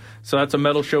Pub. So that's a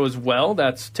metal show as well.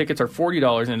 Tickets are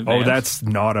 $40 in advance. Oh, that's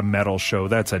not a metal show.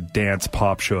 That's a dance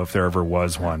pop show if there ever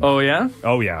was one. Oh, yeah?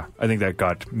 Oh, yeah. I think that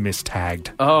got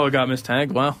mistagged. Oh, it got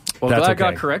mistagged. Wow. Well, That's glad it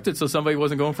got okay. corrected so somebody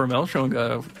wasn't going for a metal show and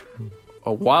got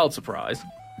a wild surprise.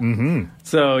 Mm-hmm.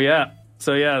 So, yeah.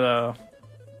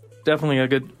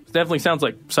 Definitely sounds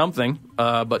like something,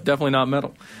 but definitely not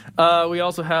metal. We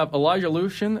also have Elijah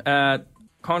Lucian at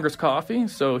Congress Coffee.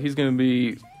 So he's going to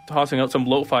be tossing out some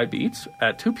lo-fi beats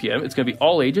at 2 p.m. It's going to be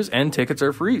all ages and tickets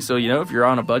are free. So, if you're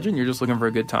on a budget and you're just looking for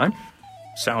a good time,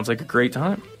 sounds like a great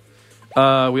time.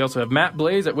 We also have Matt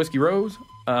Blaze at Whiskey Rose.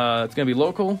 It's going to be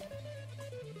local.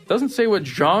 Doesn't say what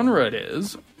genre it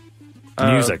is.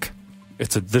 Music.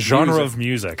 It's the genre music. of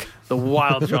music. The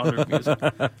wild genre of music.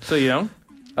 So,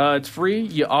 it's free.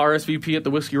 You RSVP at the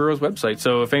Whiskey Rose website.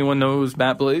 So if anyone knows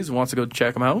Matt Blaze and wants to go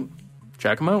check him out,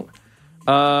 check him out.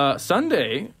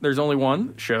 Sunday, there's only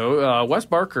one show. Wes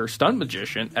Barker, Stunt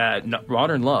Magician at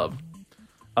Modern Love.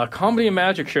 A comedy and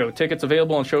magic show. Tickets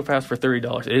available on ShowFast for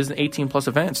 $30. It is an 18-plus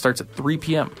event. It starts at 3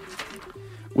 p.m.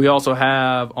 We also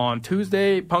have on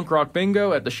Tuesday, Punk Rock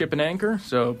Bingo at the Ship and Anchor.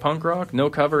 So punk rock, no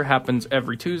cover, happens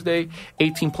every Tuesday.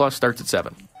 18-plus starts at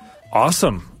 7.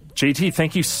 Awesome. JT,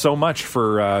 thank you so much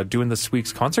for doing this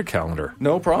week's concert calendar.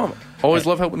 No problem. Always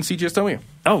love helping CGSW.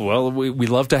 Oh, well, we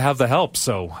love to have the help.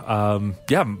 So,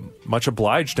 much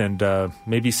obliged, and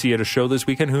maybe see you at a show this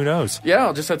weekend. Who knows? Yeah,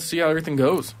 I'll just have to see how everything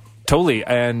goes. Totally.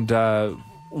 And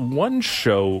one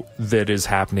show that is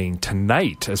happening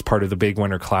tonight as part of the Big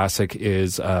Winter Classic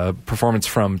is a performance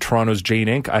from Toronto's Jane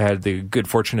Inc. I had the good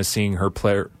fortune of seeing her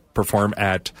perform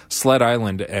at Sled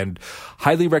Island, and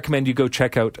highly recommend you go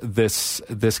check out this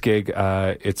gig.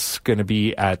 It's going to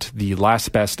be at the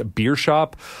Last Best Beer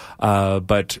Shop,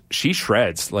 but she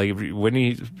shreds. Like, when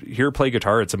you hear her play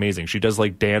guitar, it's amazing. She does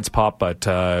like dance pop, but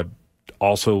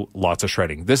also lots of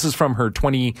shredding. This is from her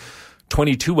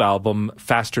 2022 album,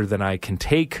 Faster Than I Can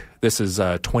Take. This is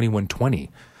 2120.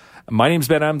 My name's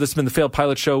Ben Am. This has been the Failed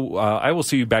Pilot Show. I will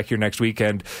see you back here next week.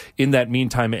 And in that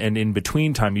meantime and in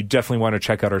between time, you definitely want to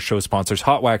check out our show sponsors,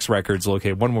 Hot Wax Records,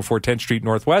 located 114 10th Street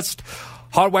Northwest.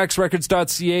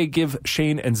 HotWaxRecords.ca. Give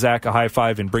Shane and Zach a high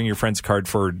five and bring your friend's card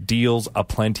for deals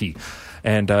aplenty.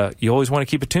 And you always want to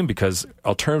keep it tuned, because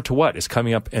Alternative to What is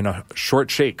coming up in a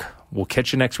short shake. We'll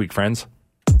catch you next week, friends.